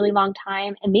for a really long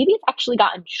time, and maybe it's actually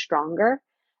gotten stronger.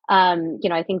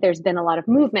 I think there's been a lot of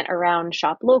movement around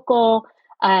shop local,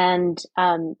 and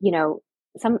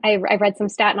I read some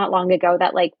stat not long ago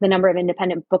that like the number of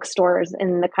independent bookstores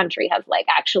in the country has like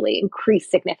actually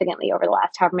increased significantly over the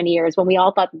last however many years, when we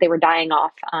all thought that they were dying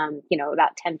off,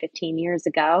 about 10, 15 years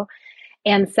ago.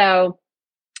 And so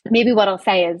maybe what I'll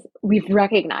say is we've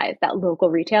recognized that local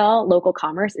retail, local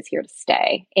commerce is here to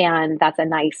stay. And that's a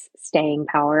nice staying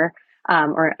power,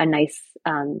 or a nice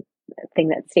thing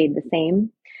that stayed the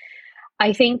same.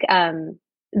 I think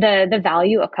the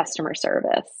value of customer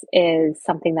service is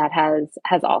something that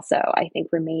has also, I think,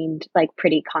 remained like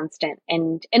pretty constant.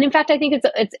 And in fact, I think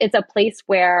it's a place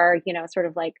where, sort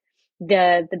of like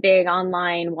the big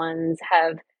online ones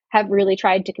have really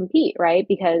tried to compete, right?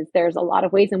 Because there's a lot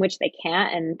of ways in which they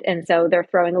can't. And so they're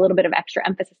throwing a little bit of extra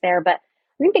emphasis there, but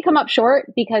I think they come up short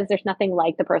because there's nothing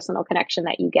like the personal connection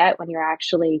that you get when you're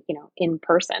actually, in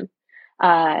person.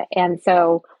 And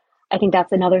so I think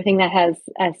that's another thing that has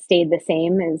stayed the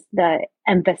same, is the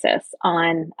emphasis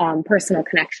on personal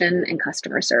connection and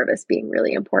customer service being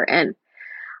really important.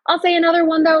 I'll say another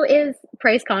one, though, is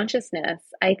price consciousness.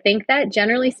 I think that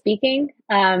generally speaking,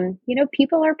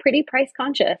 people are pretty price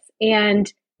conscious,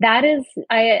 and that is,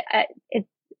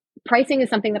 pricing is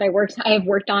something that I have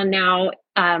worked on now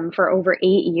for over 8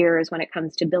 years when it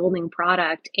comes to building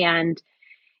product, and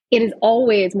it is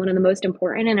always one of the most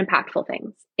important and impactful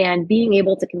things. And being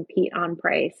able to compete on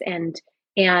price and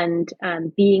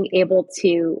being able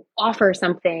to offer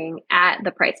something at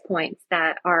the price points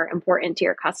that are important to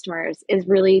your customers is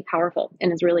really powerful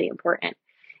and is really important.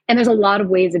 And there's a lot of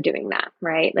ways of doing that,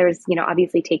 right? There's,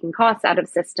 obviously taking costs out of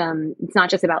system. It's not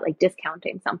just about like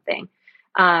discounting something.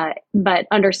 But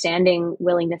understanding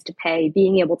willingness to pay,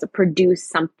 being able to produce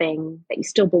something that you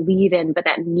still believe in, but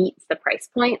that meets the price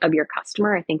point of your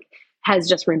customer, I think has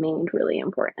just remained really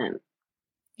important.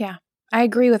 Yeah. I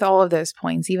agree with all of those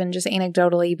points, even just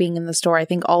anecdotally being in the store. I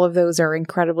think all of those are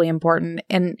incredibly important.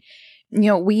 And,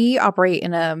 we operate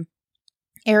in a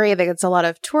area that gets a lot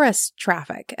of tourist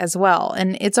traffic as well.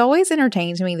 And it's always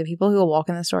entertaining to me the people who will walk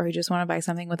in the store who just want to buy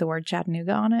something with the word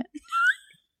Chattanooga on it.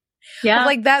 Yeah.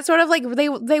 Like that sort of like they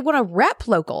want to rep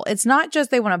local. It's not just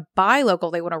they want to buy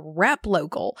local, they want to rep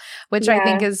local, which I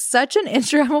think is such an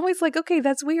intro. I'm always like, okay,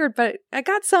 that's weird, but I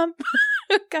got some.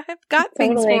 got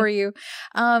things for you.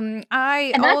 And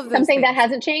that's something that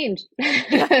hasn't changed.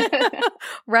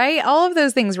 Right? All of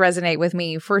those things resonate with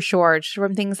me for sure, just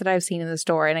from things that I've seen in the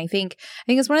store. And I think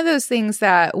it's one of those things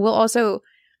that will also,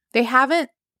 they haven't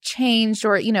changed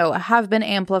or, have been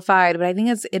amplified, but I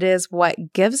think it is what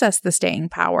gives us the staying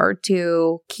power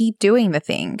to keep doing the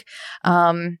thing.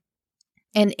 And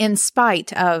in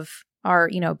spite of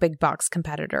our, big box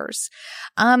competitors.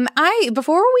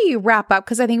 Before we wrap up,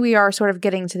 because I think we are sort of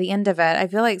getting to the end of it, I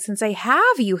feel like since I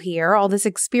have you here, all this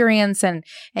experience and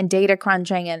data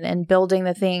crunching and building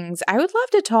the things, I would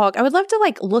love to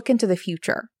like look into the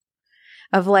future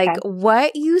of like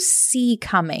what you see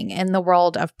coming in the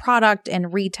world of product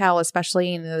and retail,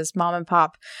 especially in this mom and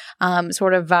pop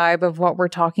sort of vibe of what we're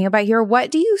talking about here. What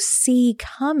do you see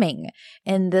coming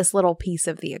in this little piece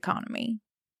of the economy?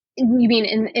 You mean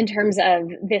in terms of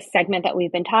this segment that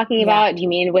we've been talking about? Do you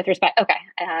mean with respect? Okay.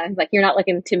 Like you're not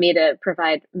looking to me to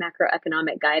provide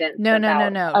macroeconomic guidance. No.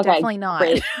 Okay, definitely not.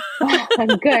 Great.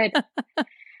 Good.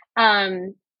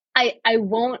 I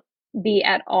won't be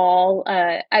at all,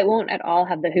 I won't at all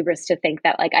have the hubris to think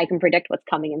that like I can predict what's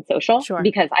coming in social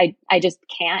because I just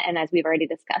can't. And as we've already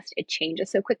discussed, it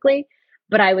changes so quickly.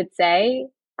 But I would say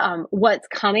what's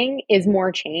coming is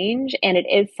more change, and it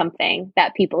is something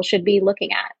that people should be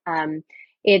looking at.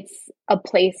 It's a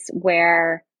place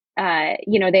where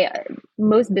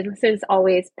most businesses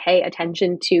always pay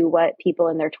attention to what people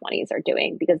in their 20s are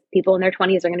doing, because people in their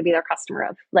 20s are going to be their customer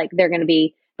of, like, they're going to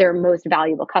be their most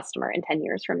valuable customer in 10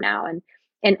 years from now.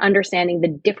 And understanding the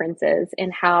differences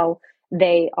in how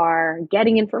they are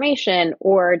getting information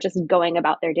or just going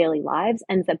about their daily lives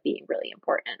ends up being really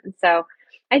important. So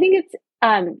I think it's,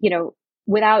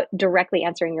 without directly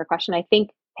answering your question, I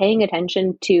think paying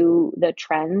attention to the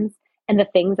trends and the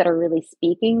things that are really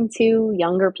speaking to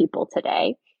younger people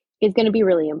today is going to be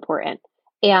really important.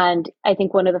 And I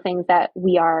think one of the things that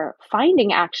we are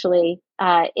finding actually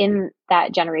in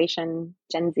that generation,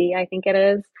 Gen Z, I think it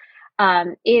is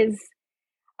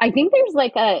I think there's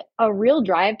like a real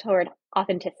drive toward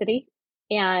authenticity.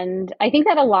 And I think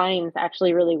that aligns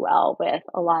actually really well with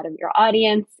a lot of your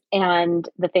audience and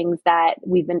the things that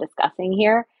we've been discussing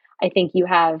here. I think you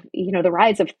have, the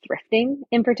rise of thrifting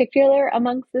in particular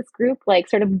amongst this group, like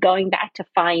sort of going back to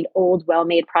find old,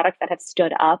 well-made products that have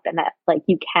stood up and that like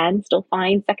you can still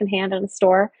find secondhand in a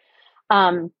store.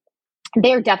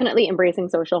 They're definitely embracing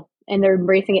social, and they're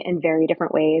embracing it in very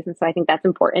different ways. And so I think that's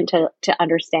important to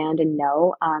understand and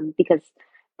know, because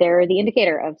they're the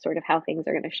indicator of sort of how things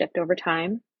are going to shift over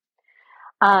time.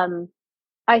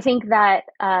 I think that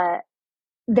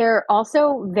they're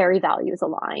also very values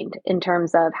aligned in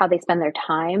terms of how they spend their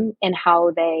time and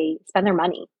how they spend their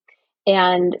money.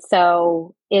 And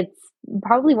so it's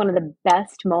probably one of the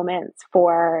best moments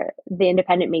for the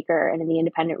independent maker and the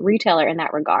independent retailer in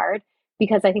that regard,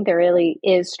 because I think there really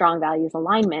is strong values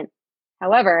alignment.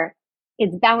 However,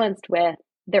 it's balanced with,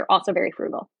 they're also very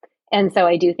frugal. And so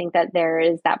I do think that there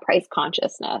is that price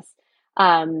consciousness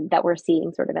that we're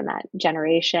seeing sort of in that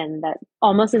generation that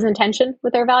almost is in tension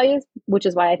with their values, which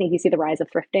is why I think you see the rise of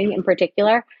thrifting in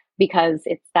particular, because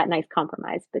it's that nice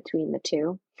compromise between the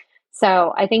two.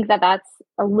 So I think that that's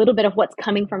a little bit of what's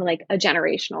coming from like a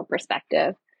generational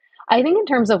perspective. I think in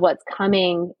terms of what's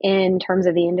coming in terms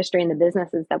of the industry and the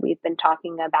businesses that we've been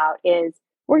talking about is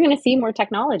we're going to see more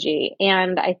technology.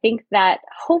 And I think that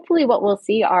hopefully what we'll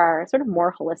see are sort of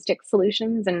more holistic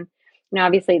solutions. And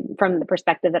obviously from the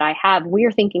perspective that I have,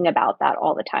 we're thinking about that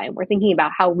all the time. We're thinking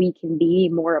about how we can be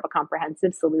more of a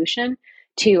comprehensive solution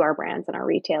to our brands and our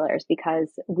retailers, because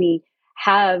we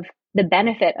have the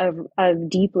benefit of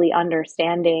deeply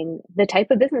understanding the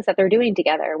type of business that they're doing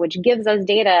together, which gives us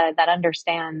data that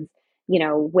understands,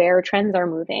 where trends are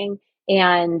moving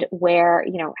and where,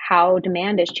 how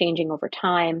demand is changing over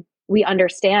time. We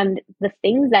understand the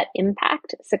things that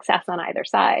impact success on either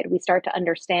side. We start to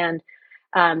understand,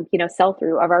 sell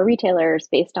through of our retailers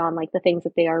based on like the things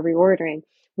that they are reordering.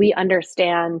 We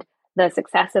understand the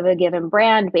success of a given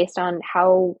brand based on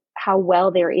how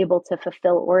well they're able to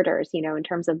fulfill orders, in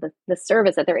terms of the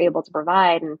service that they're able to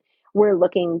provide. And we're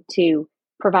looking to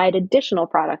provide additional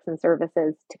products and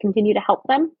services to continue to help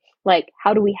them. Like,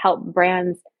 how do we help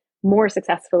brands more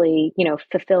successfully,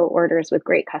 fulfill orders with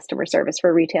great customer service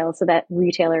for retail, so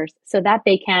that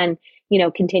they can,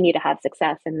 continue to have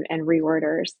success and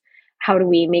reorders? How do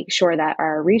we make sure that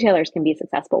our retailers can be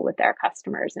successful with their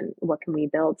customers, and what can we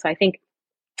build? So I think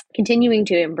continuing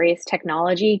to embrace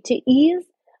technology to ease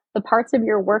the parts of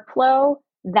your workflow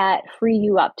that free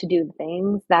you up to do the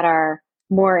things that are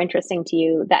more interesting to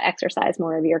you, that exercise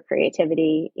more of your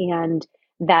creativity, and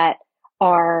that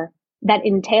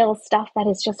entails stuff that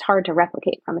is just hard to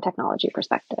replicate from a technology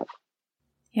perspective.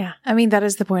 Yeah. I mean, that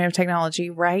is the point of technology,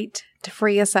 right? To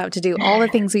free us up to do all the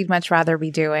things we'd much rather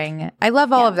be doing. I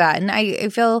love all of that. And I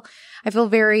feel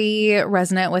very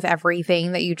resonant with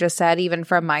everything that you just said, even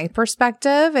from my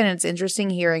perspective. And it's interesting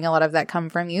hearing a lot of that come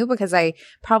from you, because I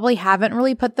probably haven't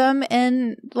really put them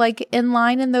in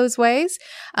line in those ways.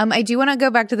 I do want to go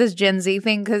back to this Gen Z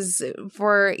thing, because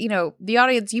for, the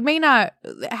audience, you may not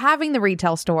having the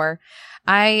retail store.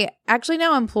 I actually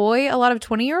now employ a lot of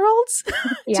 20-year-olds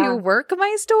to work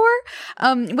my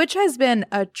store, which has been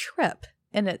a trip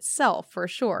in itself for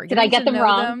sure. Did I get them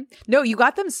wrong? No, you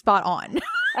got them spot on.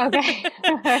 Okay.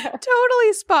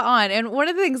 Totally spot on. And one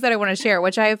of the things that I want to share,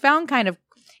 which I have found maybe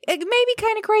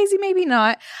kind of crazy, maybe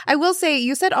not. I will say,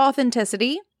 you said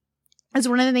authenticity is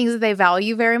one of the things that they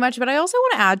value very much, but I also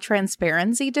want to add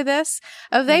transparency to this.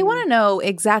 They want to know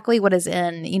exactly what is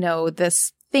in,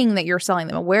 this thing that you're selling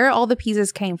them, where all the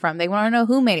pieces came from. They want to know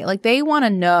who made it. Like, they want to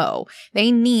know.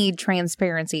 They need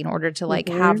transparency in order to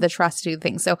have the trust to do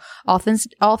things. So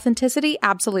authenticity,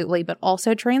 absolutely, but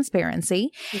also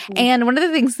transparency. And one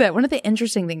of the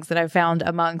interesting things that I've found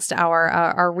amongst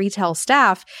our retail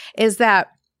staff is that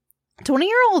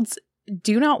 20-year-olds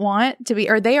do not want to be,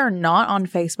 or they are not on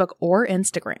Facebook or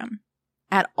Instagram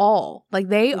at all. Like,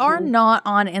 they are not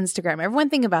on Instagram. Everyone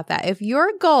think about that. If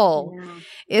your goal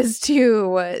is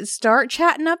to start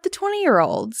chatting up the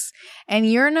 20-year-olds and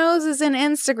your nose is in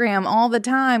Instagram all the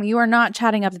time, you are not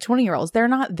chatting up the 20-year-olds. They're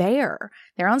not there.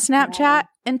 They're on Snapchat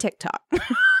and TikTok.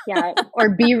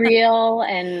 Or Be Real,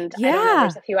 and I don't know,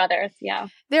 there's a few others. Yeah.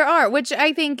 There are, which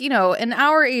I think, in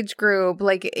our age group,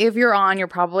 like, if you're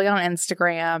probably on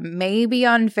Instagram, maybe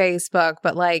on Facebook,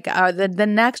 but the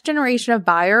next generation of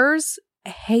buyers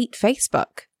hate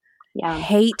Facebook.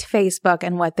 Hate Facebook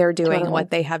and what they're doing and what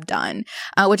they have done,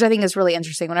 which I think is really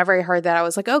interesting. Whenever I heard that, I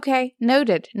was like, okay,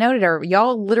 noted, or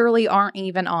y'all literally aren't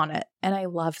even on it. And I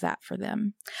love that for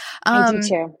them. I do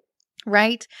too.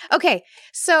 Right? Okay.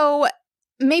 So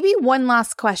maybe one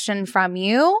last question from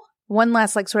you. One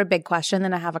last sort of big question,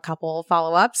 then I have a couple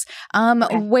follow-ups.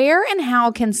 Where and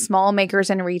how can small makers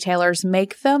and retailers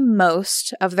make the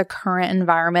most of the current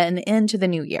environment and into the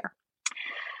new year?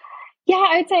 Yeah,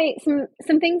 I would say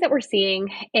some things that we're seeing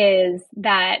is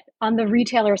that on the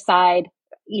retailer side,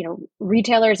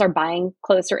 retailers are buying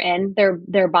closer in.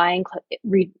 They're buying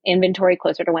inventory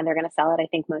closer to when they're going to sell it. I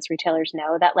think most retailers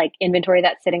know that inventory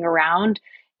that's sitting around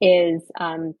is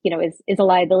a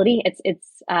liability.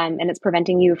 And it's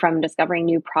preventing you from discovering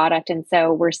new product. And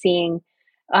so we're seeing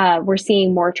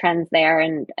more trends there.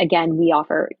 And again, we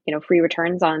offer, free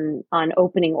returns on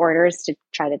opening orders to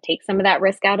try to take some of that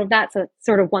risk out of that. So it's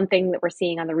sort of one thing that we're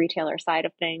seeing on the retailer side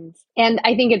of things. And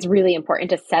I think it's really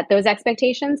important to set those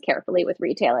expectations carefully with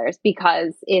retailers,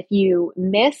 because if you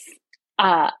miss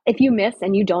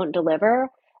and you don't deliver,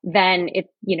 then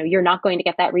you're not going to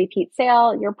get that repeat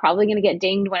sale. You're probably going to get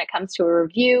dinged when it comes to a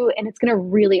review, and it's going to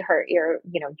really hurt your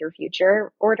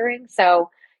future ordering. So,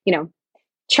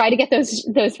 try to get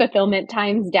those fulfillment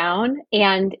times down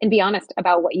and be honest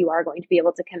about what you are going to be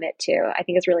able to commit to. I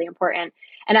think it's really important.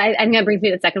 And I think that brings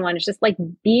me to the second one, is just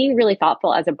being really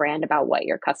thoughtful as a brand about what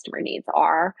your customer needs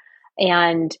are.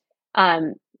 And,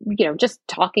 just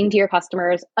talking to your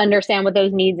customers, understand what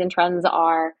those needs and trends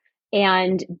are,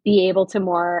 and be able to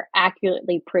more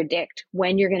accurately predict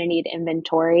when you're going to need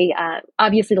inventory.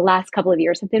 Obviously, the last couple of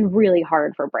years have been really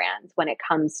hard for brands when it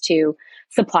comes to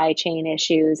supply chain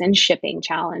issues and shipping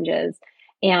challenges.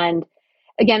 And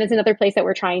again, it's another place that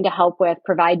we're trying to help with,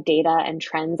 provide data and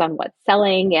trends on what's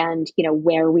selling and,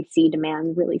 where we see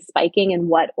demand really spiking and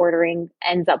what ordering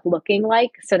ends up looking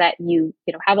like, so that you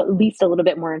have at least a little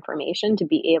bit more information to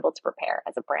be able to prepare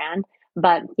as a brand.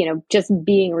 But, just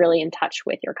being really in touch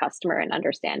with your customer and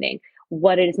understanding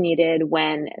what is needed,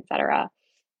 when, et cetera.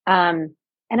 And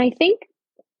I think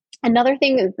another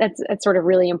thing that's sort of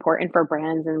really important for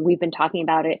brands, and we've been talking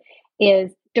about it,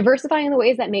 is diversify in the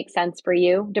ways that make sense for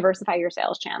you, diversify your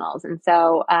sales channels. And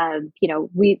so,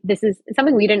 this is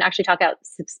something we didn't actually talk about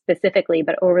specifically,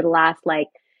 but over the last like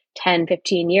 10,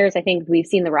 15 years, I think we've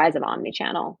seen the rise of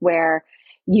omnichannel, where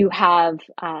you have,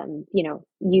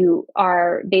 you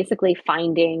are basically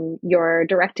finding your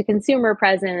direct to consumer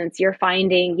presence, you're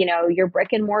finding, your brick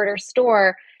and mortar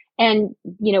store. And,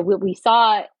 what we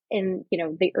saw in,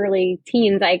 the early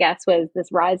teens, I guess, was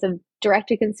this rise of direct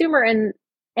to consumer and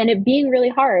it being really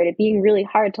hard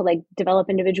to like develop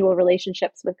individual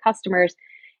relationships with customers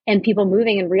and people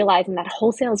moving and realizing that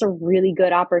wholesale is a really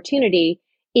good opportunity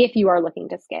if you are looking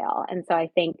to scale. And so I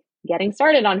think getting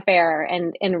started on Faire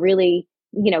and really,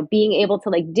 being able to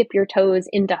like dip your toes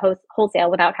into wholesale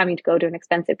without having to go to an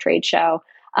expensive trade show,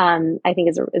 I think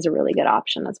is a really good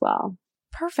option as well.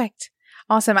 Perfect.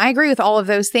 Awesome. I agree with all of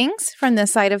those things from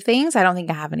this side of things. I don't think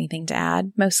I have anything to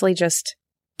add. Mostly just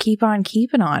keep on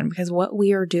keeping on, because what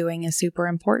we are doing is super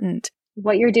important.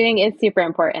 What you're doing is super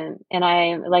important.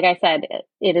 And like I said,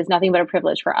 it is nothing but a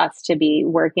privilege for us to be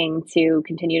working to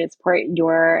continue to support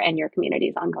your and your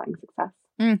community's ongoing success.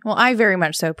 Well, I very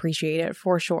much so appreciate it,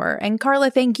 for sure. And Carla,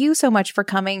 thank you so much for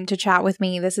coming to chat with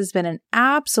me. This has been an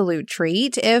absolute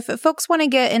treat. If folks want to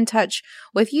get in touch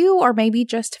with you or maybe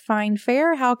just find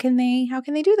Faire, how can they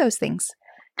do those things?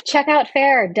 Check out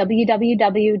Faire,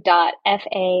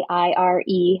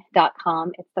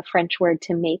 www.faire.com. It's the French word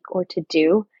to make or to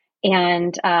do.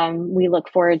 And we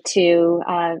look forward to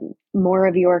more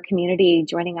of your community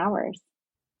joining ours.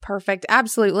 Perfect.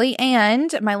 Absolutely.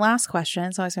 And my last question,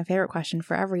 it's always my favorite question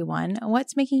for everyone.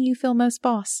 What's making you feel most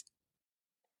boss?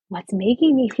 What's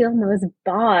making me feel most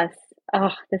boss?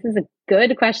 Oh, this is a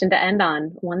good question to end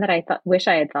on. One that I wish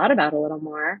I had thought about a little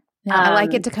more. Yeah, I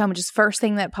like it to come just first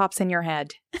thing that pops in your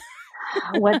head.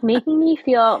 What's making me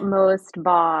feel most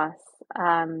boss?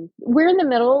 We're in the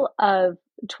middle of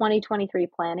 2023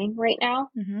 planning right now.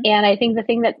 Mm-hmm. And I think the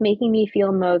thing that's making me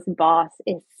feel most boss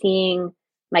is seeing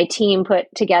my team put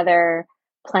together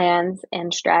plans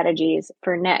and strategies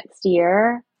for next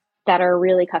year that are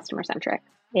really customer centric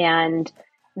and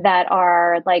that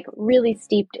are like really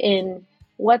steeped in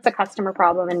what's a customer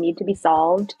problem and need to be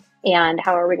solved and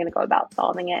how are we going to go about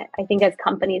solving it. I think as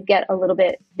companies get a little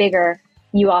bit bigger,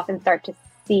 you often start to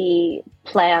see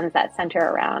plans that center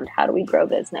around how do we grow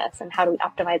business and how do we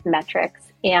optimize metrics.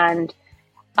 And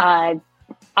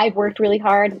I've worked really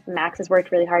hard. Max has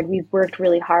worked really hard. We've worked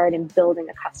really hard in building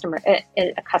a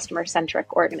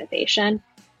customer-centric organization.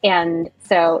 And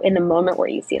so in the moment where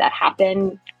you see that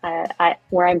happen,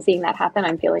 where I'm seeing that happen,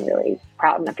 I'm feeling really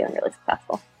proud and I'm feeling really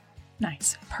successful.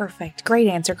 Nice. Perfect. Great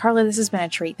answer. Carla, this has been a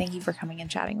treat. Thank you for coming and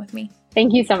chatting with me.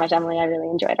 Thank you so much, Emily. I really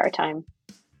enjoyed our time.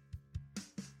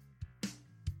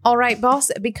 All right,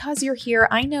 boss, because you're here,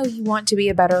 I know you want to be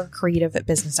a better creative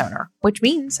business owner, which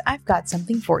means I've got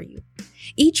something for you.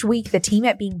 Each week, the team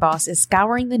at Being Boss is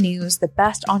scouring the news, the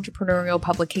best entrepreneurial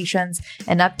publications,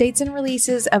 and updates and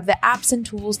releases of the apps and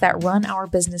tools that run our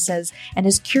businesses, and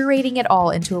is curating it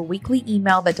all into a weekly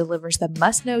email that delivers the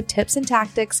must-know tips and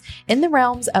tactics in the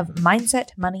realms of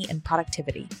mindset, money, and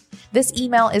productivity. This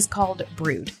email is called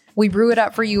Brewed. We brew it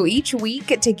up for you each week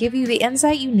to give you the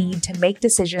insight you need to make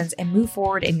decisions and move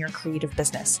forward in your creative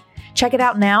business. Check it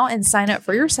out now and sign up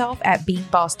for yourself at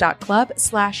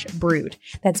beingboss.club/brewed.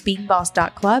 That's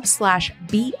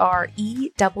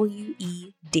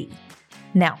beingboss.club/BREWED.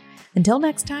 Now, until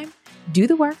next time, do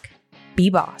the work, be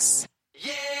boss.